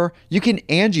outdoor, you can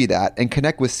Angie that and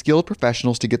connect with skilled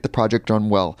professionals to get the project done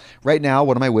well. Right now,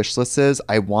 one of my wish lists is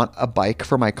I want a bike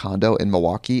for my condo in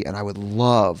Milwaukee, and I would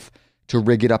love to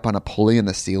rig it up on a pulley in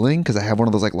the ceiling because I have one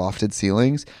of those like lofted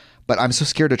ceilings, but I'm so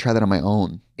scared to try that on my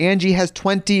own. Angie has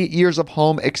 20 years of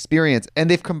home experience, and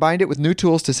they've combined it with new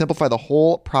tools to simplify the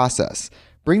whole process.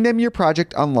 Bring them your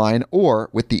project online or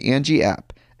with the Angie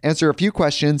app. Answer a few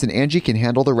questions and Angie can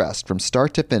handle the rest from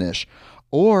start to finish,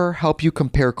 or help you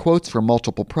compare quotes from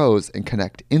multiple pros and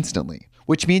connect instantly,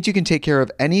 which means you can take care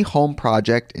of any home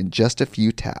project in just a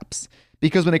few taps.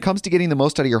 Because when it comes to getting the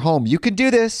most out of your home, you can do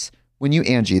this when you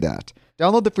Angie that.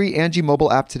 Download the free Angie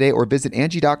mobile app today or visit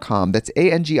Angie.com. That's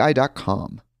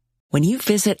ANGI.com. When you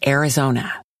visit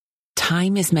Arizona,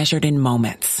 time is measured in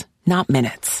moments, not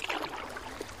minutes.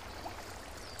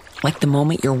 Like the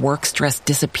moment your work stress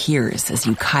disappears as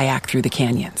you kayak through the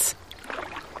canyons.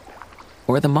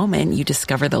 Or the moment you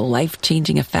discover the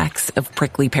life-changing effects of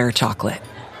prickly pear chocolate.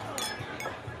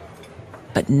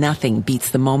 But nothing beats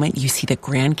the moment you see the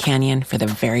Grand Canyon for the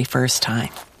very first time.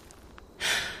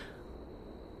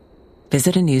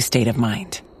 Visit a new state of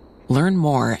mind. Learn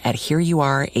more at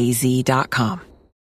hereyouareaz.com.